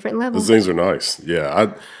 It's on a different level. Those things are nice.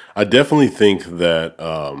 Yeah. I definitely think that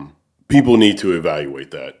people need to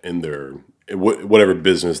evaluate that in their whatever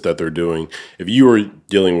business that they're doing. If you are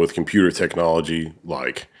dealing with computer technology,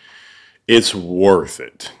 like, it's worth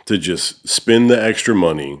it to just spend the extra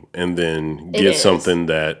money and then get something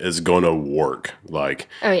that is going to work. Like,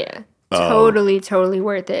 oh yeah, totally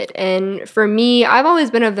worth it. And for me, I've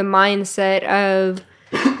always been of the mindset of,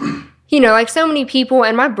 like so many people,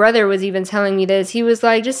 and my brother was even telling me this. He was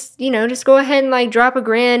like, just go ahead and like drop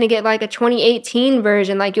 $1,000 and get like a 2018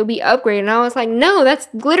 version. Like you'll be upgraded. And I was like, no, that's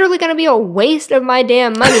literally going to be a waste of my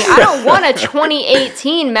damn money. I don't want a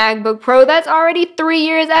 2018 MacBook Pro. That's already 3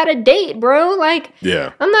 years out of date, bro. Like,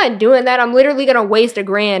 yeah, I'm not doing that. I'm literally going to waste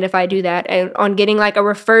 $1,000 if I do that on getting like a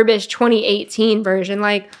refurbished 2018 version.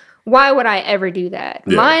 Like, why would I ever do that?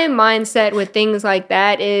 Yeah. My mindset with things like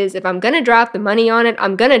that is, if I'm going to drop the money on it,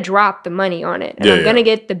 I'm going to drop the money on it. And I'm going to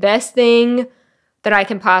get the best thing that I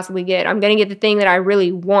can possibly get. I'm going to get the thing that I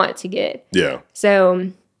really want to get. Yeah.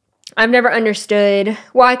 So I've never understood,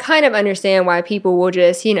 well, I kind of understand why people will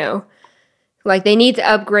just, like they need to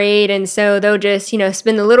upgrade, and so they'll just,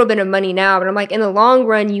 spend a little bit of money now. But I'm like, in the long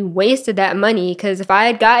run, you wasted that money, because if I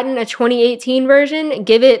had gotten a 2018 version,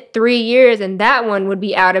 give it 3 years, and that one would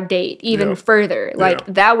be out of date even further. Like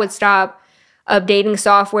that would stop updating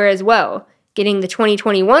software as well. Getting the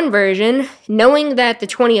 2021 version, knowing that the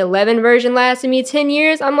 2011 version lasted me 10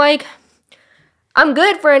 years, I'm like, I'm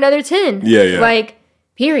good for another 10. Yeah. Like,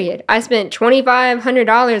 period. I spent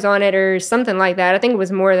 $2,500 on it or something like that. I think it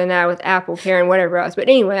was more than that with Apple Care and whatever else. But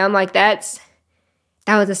anyway, I'm like, that's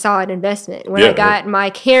that was a solid investment. When I got my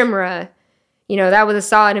camera, you know, that was a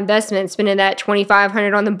solid investment, spending that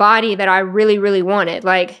 $2,500 on the body that I really, really wanted.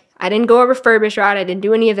 Like, I didn't go a refurbished route. I didn't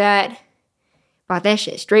do any of that. Bought that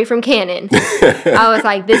shit straight from Canon. I was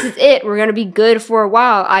like, this is it. We're going to be good for a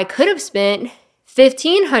while. I could have spent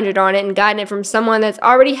 $1,500 on it and gotten it from someone that's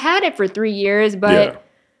already had it for 3 years, but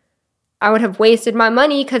I would have wasted my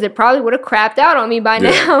money because it probably would have crapped out on me by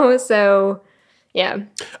now. So, yeah.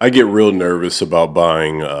 I get real nervous about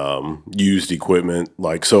buying used equipment.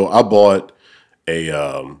 Like, so I bought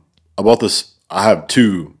this. I have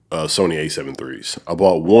two Sony A7 IIIs. I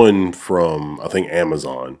bought one from, I think,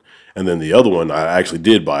 Amazon. And then the other one, I actually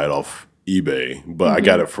did buy it off eBay. But I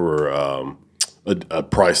got it for a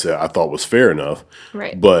price that I thought was fair enough.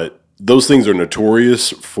 Right. But those things are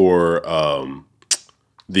notorious for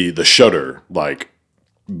the shutter, like,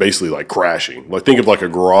 basically, like, crashing. Like, think of, like, a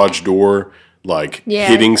garage door, like,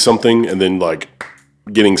 hitting something and then, like,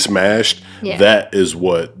 getting smashed. That is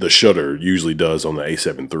what the shutter usually does on the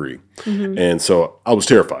A7 III. And so I was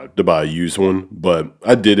terrified to buy a used one, but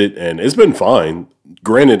I did it, and it's been fine.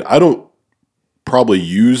 Granted, I don't probably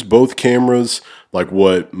use both cameras like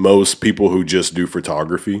what most people who just do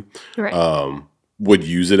photography would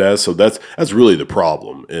use it as. So that's really the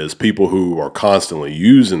problem, is people who are constantly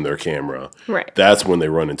using their camera. Right. That's when they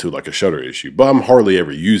run into like a shutter issue. But I'm hardly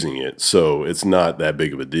ever using it, so it's not that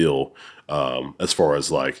big of a deal as far as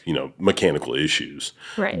like, you know, mechanical issues.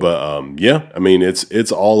 Right. But yeah, I mean,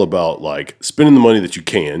 it's all about like spending the money that you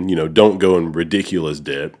can. You know, don't go in ridiculous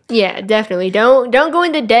debt. Yeah, definitely. Don't go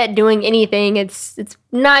into debt doing anything. It's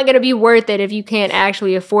not going to be worth it if you can't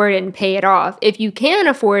actually afford it and pay it off. If you can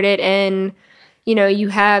afford it and you know, you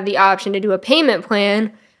have the option to do a payment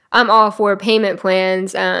plan, I'm all for payment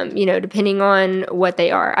plans, you know, depending on what they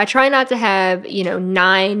are. I try not to have, you know,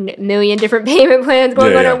 9 million different payment plans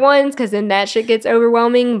going on at once, because then that shit gets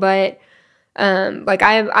overwhelming. But like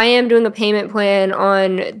I am doing a payment plan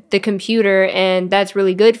on the computer, and that's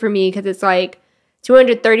really good for me because it's like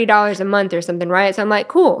 $230 a month or something, right? So I'm like,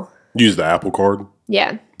 cool. Use the Apple Card?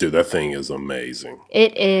 Yeah. Dude, that thing is amazing.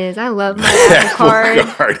 It is. I love my Apple Card.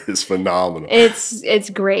 Apple Card is phenomenal. It's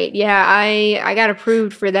great. Yeah, I got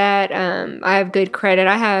approved for that. I have good credit.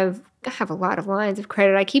 I have a lot of lines of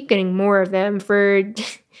credit. I keep getting more of them for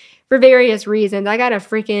various reasons. I got a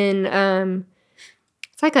freaking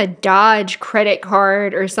it's like a Dodge credit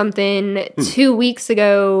card or something 2 weeks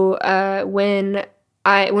ago when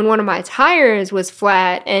one of my tires was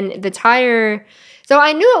flat, and the tire. So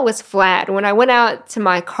I knew it was flat when I went out to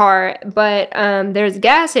my car, but there's a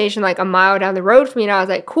gas station like a mile down the road from me, and I was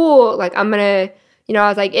like, cool, like I'm gonna, you know, I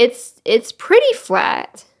was like, it's pretty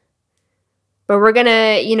flat, but we're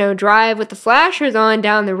gonna, you know, drive with the flashers on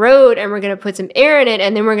down the road, and we're gonna put some air in it,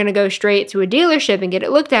 and then we're gonna go straight to a dealership and get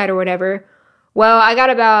it looked at or whatever. Well, I got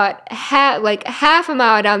about half a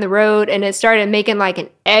mile down the road, and it started making like an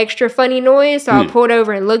extra funny noise, so I pulled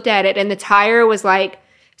over and looked at it, and the tire was like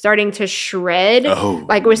starting to shred,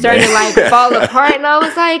 like we're starting to like fall apart, and I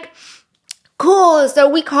was like, cool, so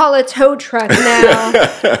we call a tow truck now.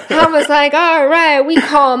 I was like, all right, we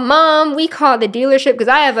call mom, we call the dealership, because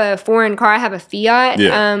I have a foreign car, I have a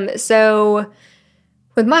Fiat. So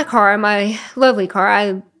with my car, my lovely car,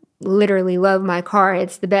 I literally love my car,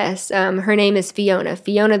 it's the best. Her name is Fiona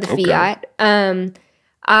the Fiat.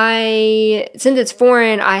 Since it's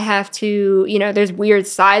foreign, I have to, you know, there's weird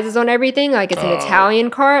sizes on everything. Like it's an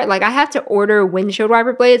Italian car. Like I have to order windshield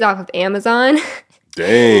wiper blades off of Amazon.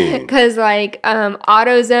 Dang. Because like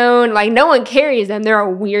AutoZone, like no one carries them. They're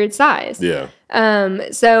a weird size. Yeah.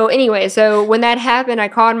 So anyway, so when that happened, I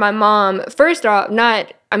called my mom. First off,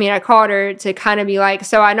 I called her to kind of be like,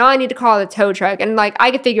 so I know I need to call the tow truck. And like,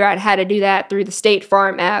 I could figure out how to do that through the State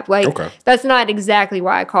Farm app. Like, That's not exactly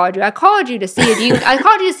why I called you. I called you to see if you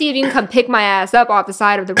can come pick my ass up off the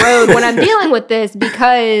side of the road when I'm dealing with this,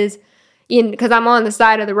 because I'm on the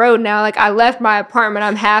side of the road now. Like I left my apartment.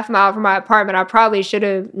 I'm half a mile from my apartment. I probably should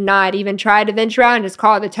have not even tried to venture out and just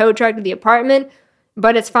called the tow truck to the apartment.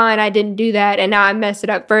 But it's fine. I didn't do that. And now I messed it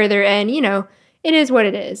up further. And, you know, it is what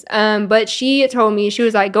it is. But she told me, she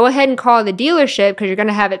was like, go ahead and call the dealership because you're going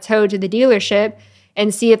to have it towed to the dealership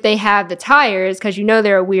and see if they have the tires because you know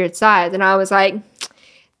they're a weird size. And I was like,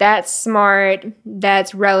 that's smart.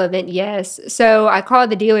 That's relevant. Yes. So I called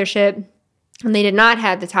the dealership and they did not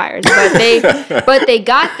have the tires, but they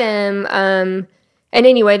got them. And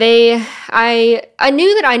anyway, I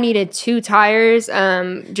knew that I needed 2 tires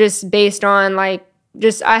just based on like,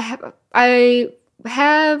 I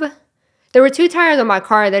have there were 2 tires on my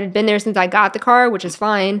car that had been there since I got the car, which is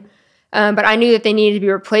fine. But I knew that they needed to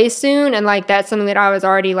be replaced soon. And like, that's something that I was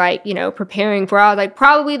already like, preparing for. I was like,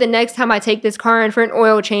 probably the next time I take this car in for an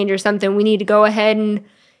oil change or something, we need to go ahead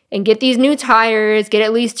and get these new tires, get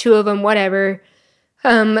at least 2 of them, whatever.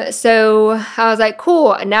 So I was like,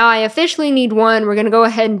 cool. Now I officially need 1. We're going to go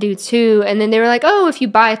ahead and do 2. And then they were like, oh, if you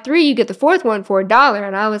buy 3, you get the 4th one for $1.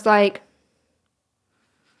 And I was like,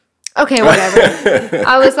 okay, whatever.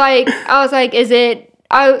 I was like, is it,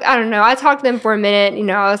 I don't know. I talked to them for a minute.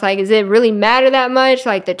 I was like, does it really matter that much?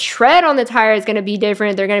 Like, the tread on the tire is going to be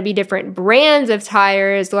different. They're going to be different brands of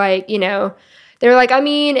tires. Like, they were like, I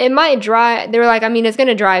mean, it might dry. They were like, I mean, it's going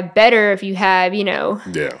to dry better if you have,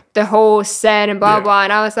 the whole set and blah, blah.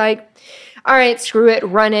 And I was like, all right, screw it,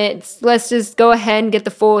 run it. Let's just go ahead and get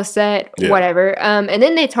the full set, whatever. And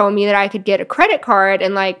then they told me that I could get a credit card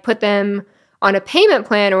and like put them on a payment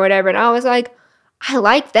plan or whatever. And I was like, I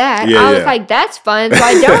like that. I was like, that's fun. So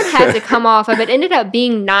I don't have to come off of it. It ended up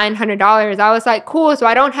being $900. I was like, cool. So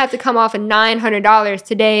I don't have to come off of $900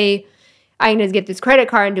 today. I can just get this credit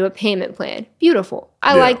card and do a payment plan. Beautiful.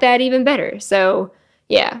 I like that even better. So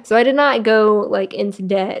yeah. So I did not go like into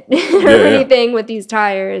debt or anything with these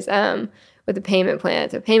tires with the payment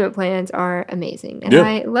plans. The payment plans are amazing and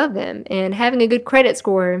I love them. And having a good credit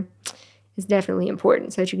score is definitely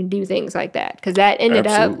important so that you can do things like that. Because that ended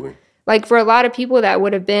up, like, for a lot of people, that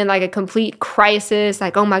would have been like a complete crisis.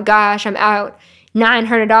 Like, oh my gosh, I'm out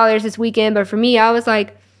 $900 this weekend. But for me, I was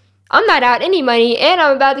like, I'm not out any money, and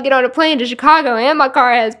I'm about to get on a plane to Chicago, and my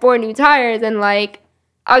car has 4 new tires, and like,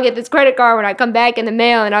 I'll get this credit card when I come back in the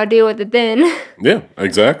mail, and I'll deal with it then. Yeah,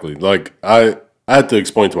 exactly. Like, I had to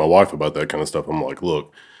explain to my wife about that kind of stuff. I'm like,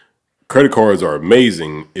 look, credit cards are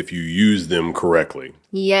amazing if you use them correctly.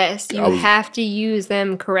 Yes, you have to use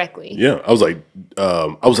them correctly. Yeah, I was like,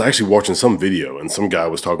 I was actually watching some video, and some guy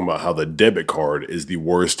was talking about how the debit card is the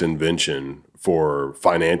worst invention for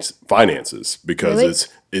finances because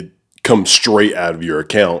it comes straight out of your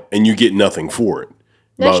account, and you get nothing for it.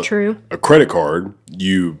 That's true. A credit card,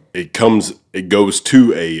 it goes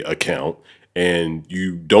to a account, and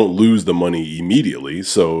you don't lose the money immediately.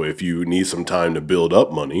 So if you need some time to build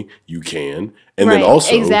up money, you can. And then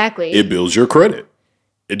also, it builds your credit.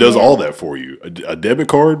 It does all that for you. A debit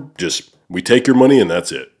card, we take your money and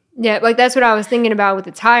that's it. Yeah, like that's what I was thinking about with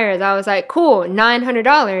the tires. I was like, cool,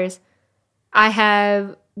 $900. I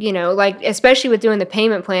have, like, especially with doing the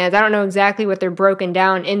payment plans, I don't know exactly what they're broken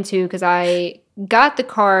down into because I got the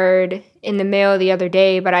card in the mail the other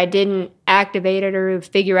day, but I didn't activate it or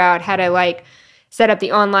figure out how to like set up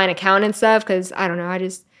the online account and stuff because I don't know.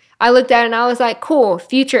 I looked at it and I was like, cool,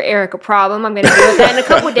 future Erica problem. I'm going to deal with that in a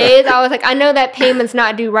couple of days. I was like, I know that payment's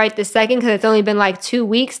not due right this second because it's only been like 2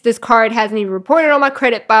 weeks. This card hasn't even reported on my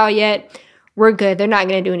credit file yet. We're good. They're not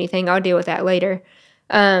going to do anything. I'll deal with that later.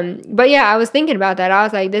 But yeah, I was thinking about that. I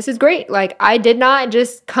was like, this is great. Like, I did not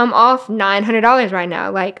just come off $900 right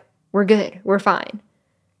now. Like, we're good. We're fine.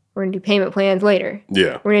 We're going to do payment plans later.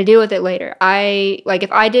 Yeah. We're going to deal with it later.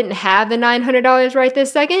 If I didn't have the $900 right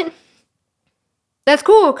this second, that's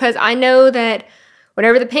cool because I know that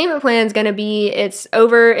whatever the payment plan is going to be, it's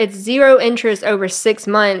 0 interest over 6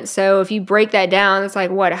 months. So if you break that down, it's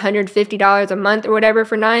like, what, $150 a month or whatever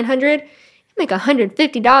for $900? You make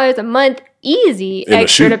 $150 a month easy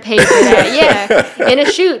extra to pay for that. Yeah. In a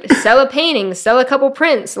shoot, sell a painting, sell a couple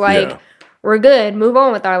prints. We're good. Move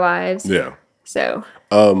on with our lives. Yeah. So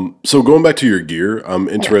going back to your gear, I'm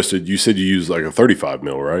interested. You said you use like a 35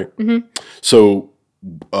 mil, right? Mm-hmm. So,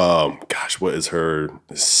 what is her?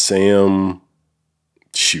 Sam?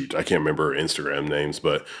 Shoot, I can't remember her Instagram names,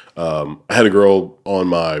 but I had a girl on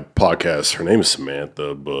my podcast. Her name is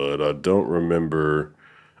Samantha, but I don't remember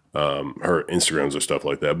her Instagrams or stuff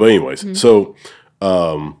like that. But anyways, so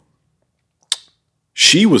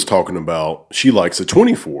she was talking about she likes a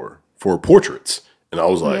 24 for portraits, and I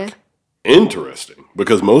was like, interesting,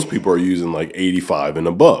 because most people are using like 85 and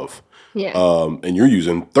above. Yeah. And you're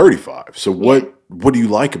using 35. So what do you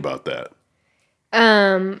like about that?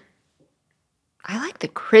 I like the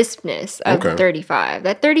crispness of the 35.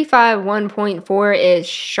 That 35 1.4 is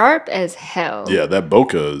sharp as hell. Yeah, that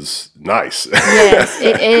bokeh is nice. Yes,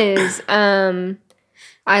 it is.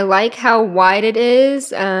 I like how wide it is,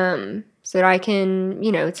 so that I can,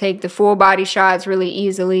 take the full body shots really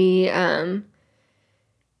easily.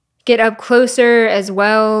 Get up closer as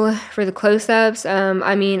well for the close-ups.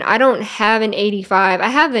 I don't have an 85. I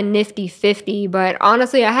have a nifty 50, but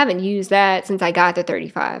honestly, I haven't used that since I got the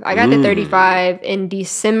 35. I got the 35 in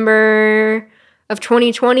December of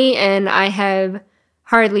 2020, and I have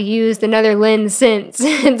hardly used another lens since,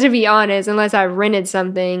 to be honest, unless I rented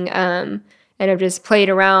something. And and have just played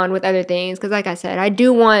around with other things. Because like I said, I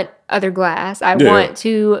do want other glass. I want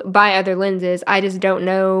to buy other lenses. I just don't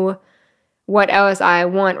know what else I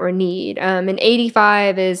want or need. An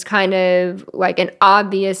 85 is kind of like an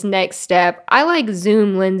obvious next step. I like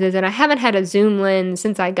zoom lenses, and I haven't had a zoom lens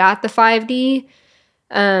since I got the 5D.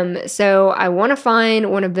 So I want to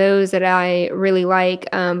find one of those that I really like,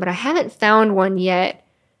 but I haven't found one yet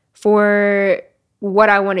for what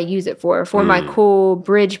I want to use it for my cool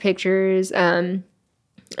bridge pictures, and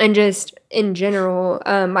just in general.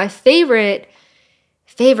 My favorite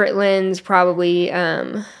lens probably,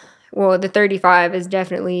 well, the 35 is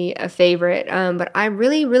definitely a favorite, but I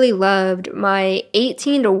really, really loved my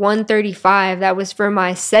 18 to 135. That was for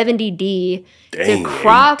my 70D. Dang, it's a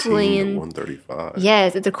crop 18 lens. to 135.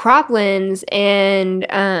 Yes, it's a crop lens, and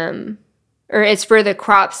or it's for the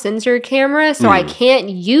crop sensor camera, so I can't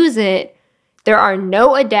use it. There are no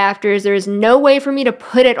adapters. There's no way for me to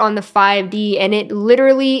put it on the 5D, and it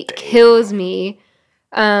literally kills me.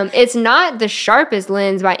 It's not the sharpest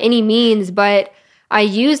lens by any means, but I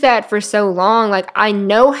use that for so long. Like, I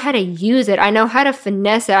know how to use it. I know how to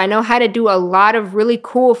finesse it. I know how to do a lot of really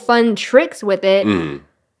cool, fun tricks with it.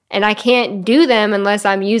 And I can't do them unless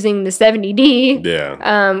I'm using the 70D.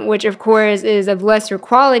 Yeah. Which, of course, is of lesser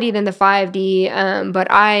quality than the 5D.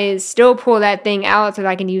 But I still pull that thing out so that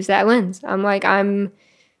I can use that lens. I'm like, I'm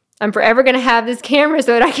forever going to have this camera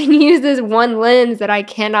so that I can use this one lens that I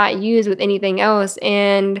cannot use with anything else.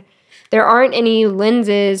 And there aren't any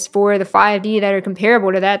lenses for the 5D that are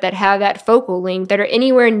comparable to that have that focal length, that are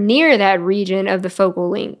anywhere near that region of the focal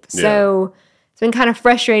length. Yeah. So it's been kind of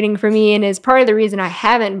frustrating for me, and is part of the reason I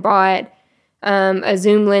haven't bought a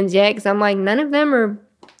zoom lens yet, because I'm like, none of them are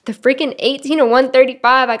the freaking 18 to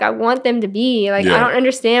 135 like I want them to be. Like, I don't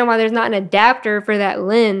understand why there's not an adapter for that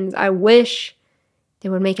lens. I wish they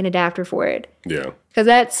would make an adapter for it. Yeah. Because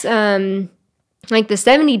that's... like the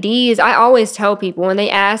 70Ds, I always tell people when they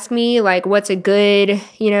ask me, like, what's a good,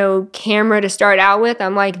 camera to start out with,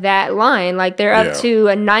 I'm like, that line. Like, they're up to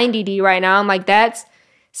a 90D right now. I'm like, that's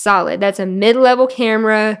solid. That's a mid-level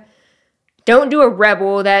camera. Don't do a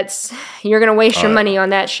Rebel. You're going to waste your money on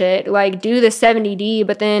that shit. Like, do the 70D,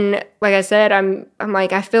 but then, like I said, I'm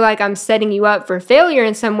like, I feel like I'm setting you up for failure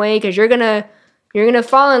in some way, because you're going to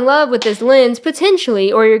fall in love with this lens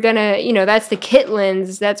potentially, or you're going to, that's the kit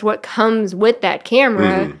lens. That's what comes with that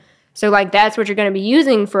camera. So, like, that's what you're going to be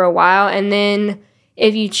using for a while. And then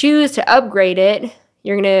if you choose to upgrade it,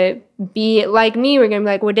 you're going to be like me. We're going to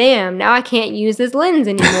be like, well, damn, now I can't use this lens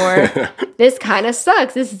anymore. This kind of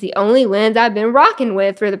sucks. This is the only lens I've been rocking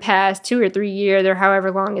with for the past 2 or 3 years, or however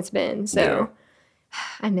long it's been. So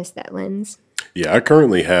I miss that lens. Yeah, I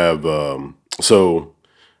currently have, I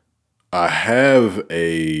have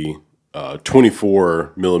a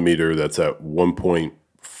 24 millimeter that's at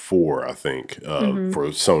 1.4, I think, for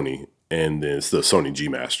Sony. And then it's the Sony G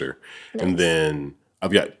Master. Nice. And then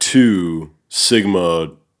I've got 2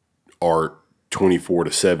 Sigma Art 24 to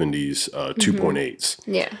 70s 2.8s.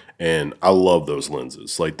 Yeah. And I love those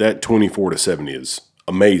lenses. Like, that 24 to 70 is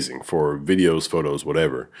amazing for videos, photos,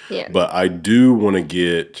 whatever. Yeah. But I do want to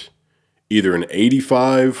get either an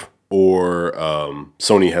 85 or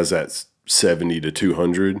Sony has that 70 to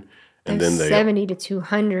 200, and then they 70 to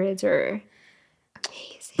 200s are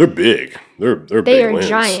amazing. They're big. They're they big are lens.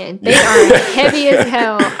 giant. They are heavy as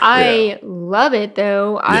hell. I love it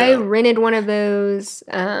though. Yeah. I rented one of those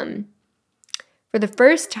for the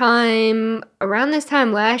first time around this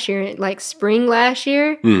time last year, like spring last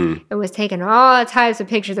year. And was taking all types of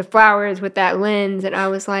pictures of flowers with that lens, and I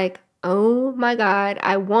was like, oh my God,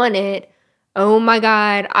 I want it. Oh my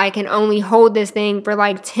God, I can only hold this thing for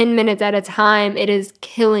like 10 minutes at a time. It is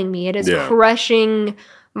killing me. It is crushing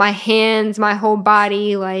my hands, my whole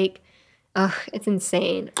body. Like, it's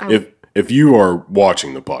insane. If you are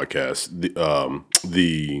watching the podcast,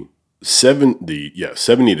 the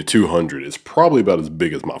 70 to 200 is probably about as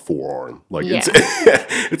big as my forearm. Like,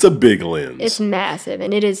 it's a big lens. It's massive,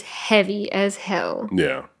 and it is heavy as hell.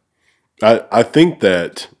 Yeah. I think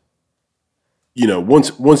that,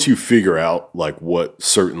 once you figure out like what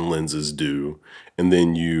certain lenses do, and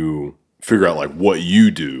then you figure out like what you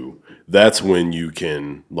do, that's when you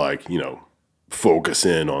can like, focus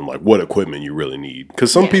in on like what equipment you really need.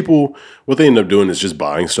 Because some people, what they end up doing is just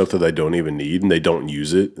buying stuff that they don't even need and they don't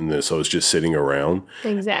use it, and then so it's just sitting around.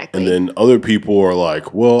 Exactly. And then other people are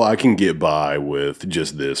like, well, I can get by with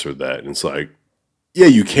just this or that. And it's like, yeah,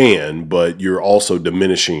 you can, but you're also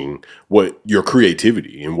diminishing what your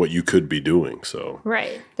creativity and what you could be doing. So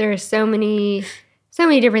right, there are so many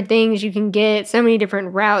different things you can get, so many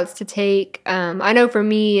different routes to take. I know for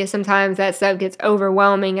me, sometimes that stuff gets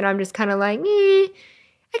overwhelming, and I'm just kind of like,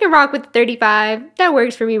 I can rock with the 35. That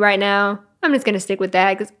works for me right now. I'm just going to stick with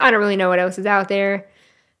that because I don't really know what else is out there.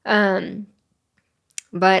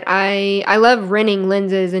 But I love renting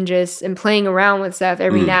lenses and playing around with stuff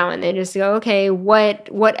every now and then. Just to go, okay, what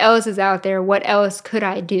else is out there? What else could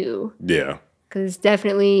I do? Yeah. Because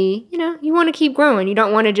definitely, you want to keep growing. You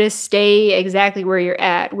don't want to just stay exactly where you're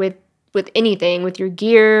at with anything, with your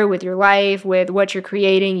gear, with your life, with what you're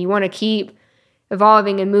creating. You want to keep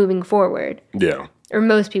evolving and moving forward. Yeah. Or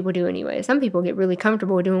most people do anyway. Some people get really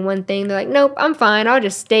comfortable doing one thing. They're like, nope, I'm fine. I'll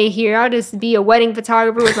just stay here. I'll just be a wedding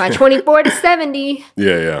photographer with my 24 to 70.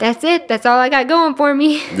 Yeah. That's it. That's all I got going for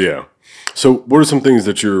me. Yeah. So what are some things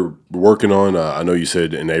that you're working on? I know you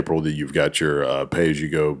said in April that you've got your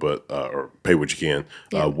pay-as-you-go, or pay what you can.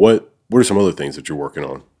 Yeah. What are some other things that you're working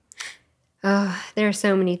on? There are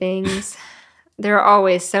so many things. There are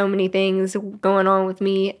always so many things going on with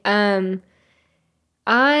me. I'm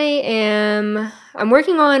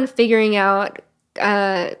working on figuring out,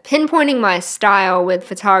 pinpointing my style with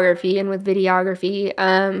photography and with videography.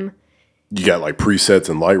 You got like presets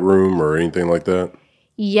in Lightroom or anything like that?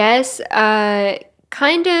 Yes,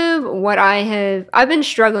 kind of what I've been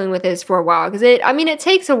struggling with this for a while because it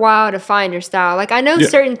takes a while to find your style. Like I know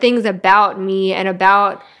certain things about me and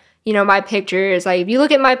about, my pictures. Like if you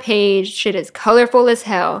look at my page, shit is colorful as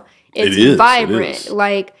hell. It's vibrant. It is.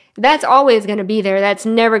 Like that's always going to be there. That's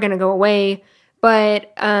never going to go away.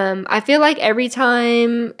 But I feel like every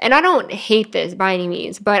time, and I don't hate this by any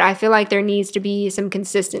means, but I feel like there needs to be some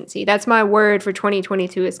consistency. That's my word for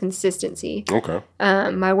 2022 is consistency. Okay.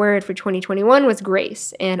 My word for 2021 was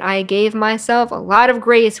grace. And I gave myself a lot of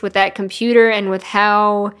grace with that computer and with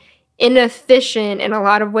how inefficient in a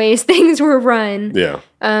lot of ways things were run. Yeah.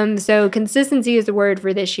 So consistency is the word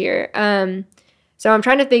for this year. So I'm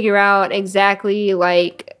trying to figure out exactly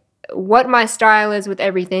like what my style is with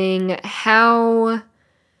everything, how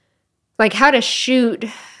to shoot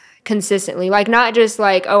consistently, like not just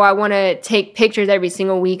like, oh, I want to take pictures every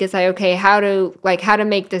single week. It's like, okay, how to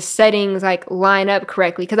make the settings like line up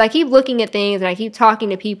correctly. Cause I keep looking at things and I keep talking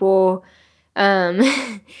to people,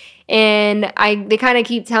 and they kind of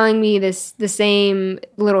keep telling me the same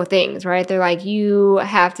little things, right? They're like, you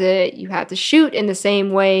have to shoot in the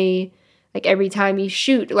same way. Like every time you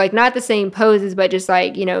shoot, like not the same poses, but just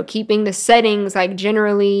like, keeping the settings like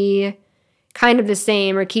generally kind of the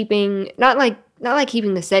same, or keeping, not like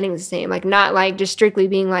keeping the settings the same, like not like just strictly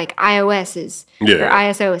being like iOS is, or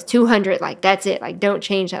ISO is 200, like that's it, like don't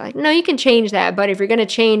change that. Like, no, you can change that, but if you're going to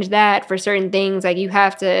change that for certain things, like you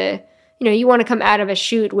have to, you want to come out of a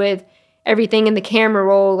shoot with everything in the camera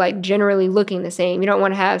roll like generally looking the same. You don't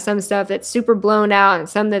want to have some stuff that's super blown out and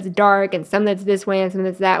some that's dark and some that's this way and some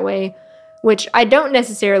that's that way, which I don't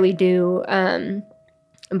necessarily do,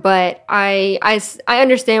 but I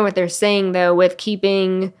understand what they're saying, though, with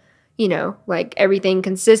keeping, like everything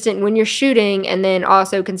consistent when you're shooting and then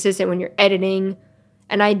also consistent when you're editing,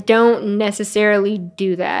 and I don't necessarily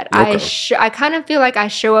do that. Okay. I kind of feel like I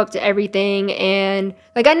show up to everything, and,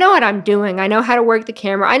 like, I know what I'm doing. I know how to work the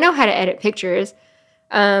camera. I know how to edit pictures,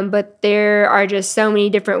 but there are just so many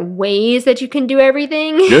different ways that you can do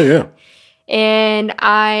everything. Yeah. And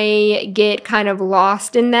I get kind of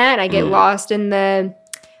lost in that. I get lost in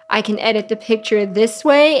I can edit the picture this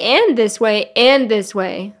way and this way and this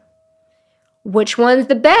way. Which one's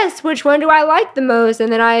the best? Which one do I like the most?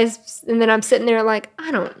 And then I'm sitting there like,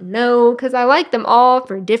 I don't know, because I like them all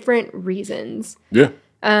for different reasons. Yeah.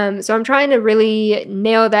 So I'm trying to really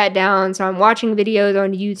nail that down. So I'm watching videos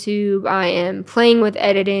on YouTube. I am playing with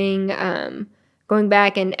editing, going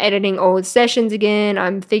back and editing old sessions again.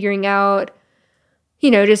 I'm figuring out,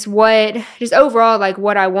 just overall, like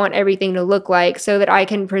what I want everything to look like so that I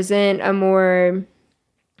can present a more,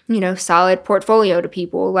 solid portfolio to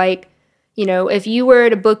people. Like, if you were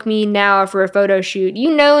to book me now for a photo shoot,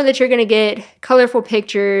 that you're going to get colorful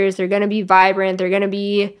pictures. They're going to be vibrant. They're going to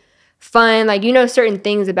be fun. Like, certain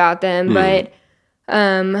things about them. But,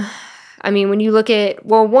 when you look at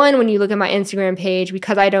my Instagram page,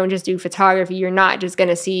 because I don't just do photography, you're not just going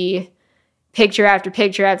to see picture after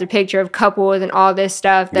picture after picture of couples and all this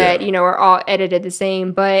stuff that, are all edited the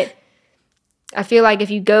same. But I feel like if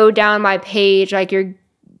you go down my page, like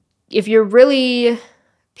if you're really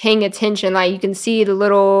paying attention, like you can see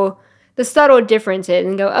the subtle differences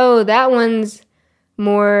and go, oh, that one's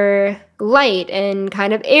more light and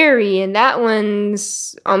kind of airy, and that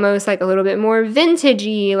one's almost like a little bit more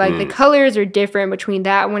vintagey. Like the colors are different between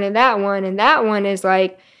that one, and that one is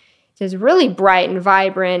like just really bright and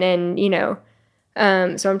vibrant, and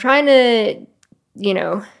so I'm trying to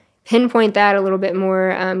pinpoint that a little bit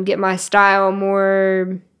more, get my style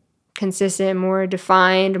more consistent, more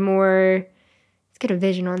defined, more get a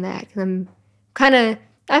vision on that, because I'm kind of,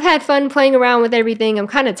 I've had fun playing around with everything. I'm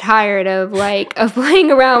kind of tired of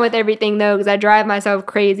playing around with everything though, because I drive myself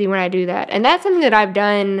crazy when I do that. And that's something that I've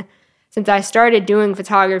done since I started doing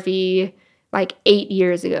photography like 8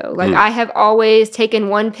 years ago. Like I have always taken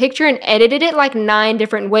one picture and edited it like 9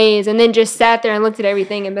 different ways, and then just sat there and looked at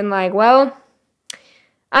everything and been like, well,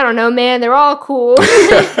 I don't know, man, they're all cool.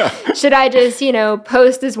 Should I just,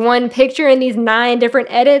 post this one picture in these 9 different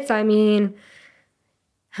edits? I mean,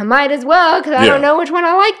 I might as well, because I don't know which one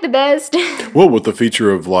I like the best. Well, with the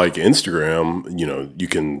feature of like Instagram, you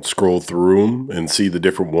can scroll through them and see the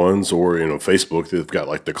different ones, or, Facebook, they've got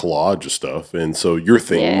like the collage of stuff. And so your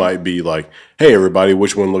thing might be like, hey, everybody,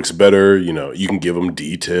 which one looks better? You can give them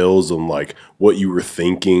details on like what you were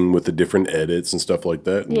thinking with the different edits and stuff like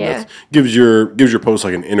that. And that gives your post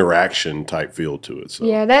like an interaction type feel to it. So.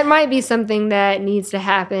 Yeah, that might be something that needs to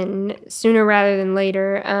happen sooner rather than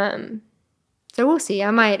later. So we'll see.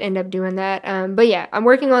 I might end up doing that. But yeah, I'm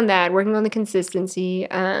working on that, working on the consistency.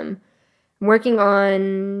 I'm working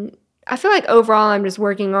on, I feel like overall I'm just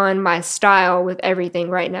working on my style with everything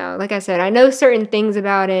right now. Like I said, I know certain things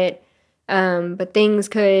about it, but things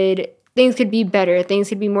could be better. Things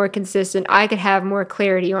could be more consistent. I could have more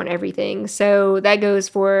clarity on everything. So that goes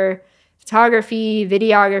for photography,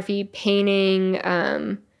 videography, painting,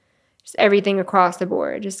 just everything across the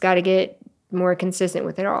board. Just got to get more consistent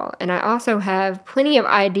with it all. And I also have plenty of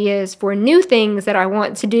ideas for new things that I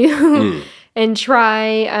want to do and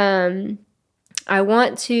try. I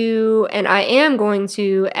want to, and I am going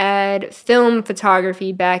to add film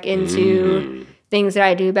photography back into things that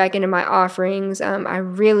I do, back into my offerings. I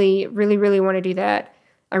really, really, really want to do that.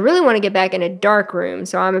 I really want to get back in a dark room.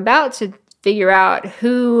 So I'm about to figure out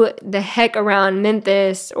who the heck around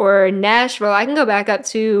Memphis or Nashville I can go back up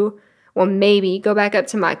to. Well, maybe go back up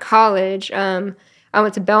to my college. I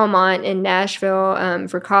went to Belmont in Nashville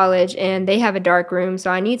for college, and they have a dark room.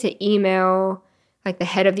 So I need to email like the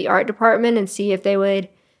head of the art department and see if they would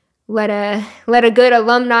let a good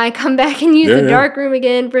alumni come back and use the dark room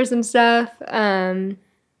again for some stuff.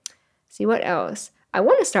 See what else. I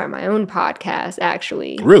want to start my own podcast,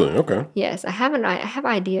 actually. Really? Okay. Yes, I have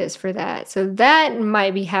ideas for that. So that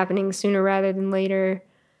might be happening sooner rather than later.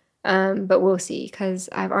 But we'll see, because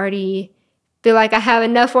I've already feel like I have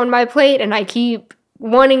enough on my plate, and I keep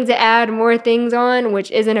wanting to add more things on,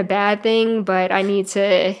 which isn't a bad thing, but I need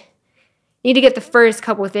to get the first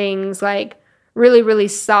couple things like really, really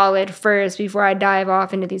solid first before I dive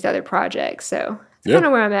off into these other projects. So that's kind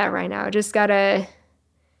of where I'm at right now. Just gotta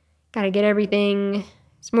get everything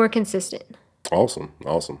more consistent. Awesome.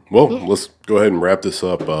 Well, let's go ahead and wrap this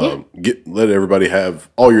up. Let everybody have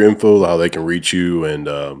all your info, how they can reach you, and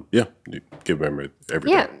give them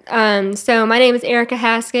everything. Yeah. So my name is Erica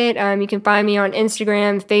Haskett. You can find me on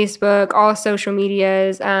Instagram, Facebook, all social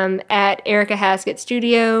medias at Erica Haskett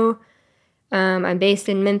Studio. I'm based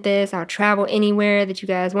in Memphis. I'll travel anywhere that you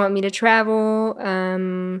guys want me to travel.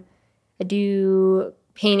 I do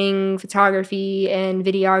painting, photography, and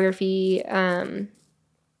videography.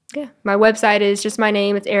 My website is just my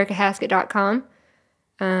name. It's ericahaskett.com.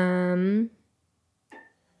 I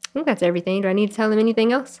think that's everything. Do I need to tell them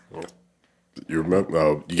anything else? You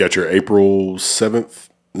got your April 7th?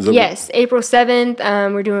 Yes, April 7th.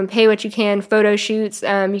 We're doing pay what you can photo shoots.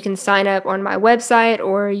 You can sign up on my website,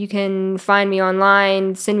 or you can find me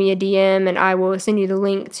online, send me a DM, and I will send you the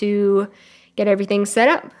link to get everything set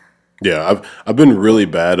up. Yeah, I've been really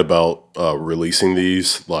bad about releasing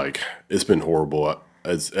these. Like, it's been horrible.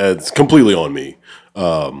 It's completely on me.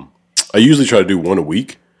 I usually try to do one a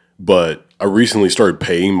week, but I recently started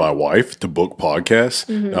paying my wife to book podcasts.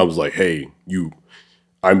 Mm-hmm. And I was like, hey,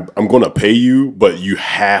 I'm going to pay you, but you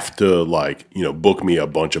have to book me a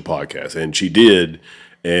bunch of podcasts. And she did.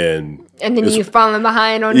 And then you've fallen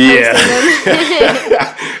behind on posting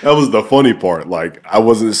them. That was the funny part. Like, I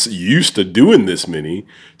wasn't used to doing this many.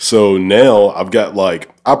 So now I've got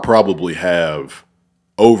I probably have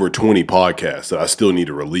over 20 podcasts that I still need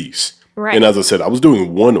to release. Right. And as I said, I was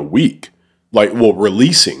doing one a week,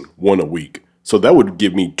 releasing one a week. So that would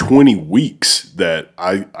give me 20 weeks that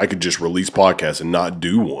I could just release podcasts and not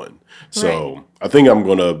do one. So I think I'm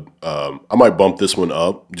going to, I might bump this one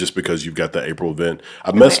up just because you've got the April event.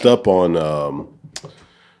 I messed up on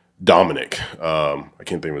Dominic. I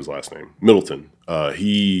can't think of his last name. Middleton.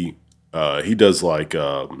 He does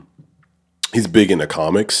he's big into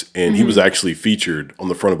comics, and he was actually featured on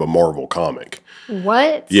the front of a Marvel comic.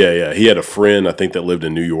 What? Yeah. He had a friend, I think, that lived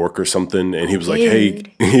in New York or something, and he was like, hey,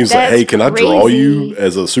 can I draw you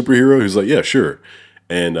as a superhero? He's like, yeah, sure.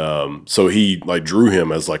 And so he like drew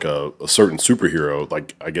him as like a certain superhero,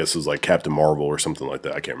 like I guess it was like Captain Marvel or something like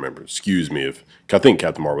that. I can't remember. Excuse me if I think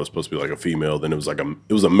Captain Marvel was supposed to be like a female. Then it was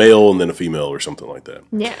a male and then a female or something like that.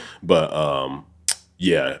 Yeah. But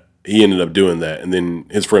yeah, he ended up doing that, and then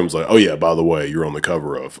his friend was like, "Oh yeah, by the way, you're on the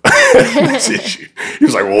cover of this issue." He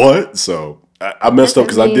was like, "What?" So I messed up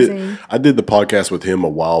because I did the podcast with him a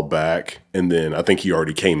while back, and then I think he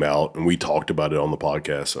already came out, and we talked about it on the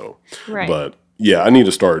podcast. So, right. But yeah, I need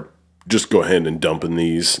to start just go ahead and dumping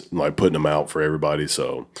these, like putting them out for everybody.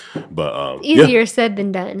 So, but easier said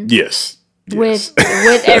than done. Yes. With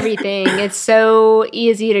everything, it's so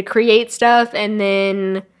easy to create stuff and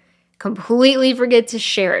then completely forget to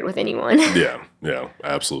share it with anyone. Yeah,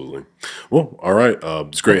 absolutely. Well, all right.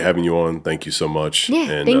 It's great having you on. Thank you so much. Yeah,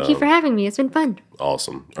 and thank you for having me. It's been fun.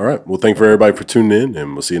 Awesome. All right. Well, thank you for everybody for tuning in,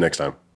 and we'll see you next time.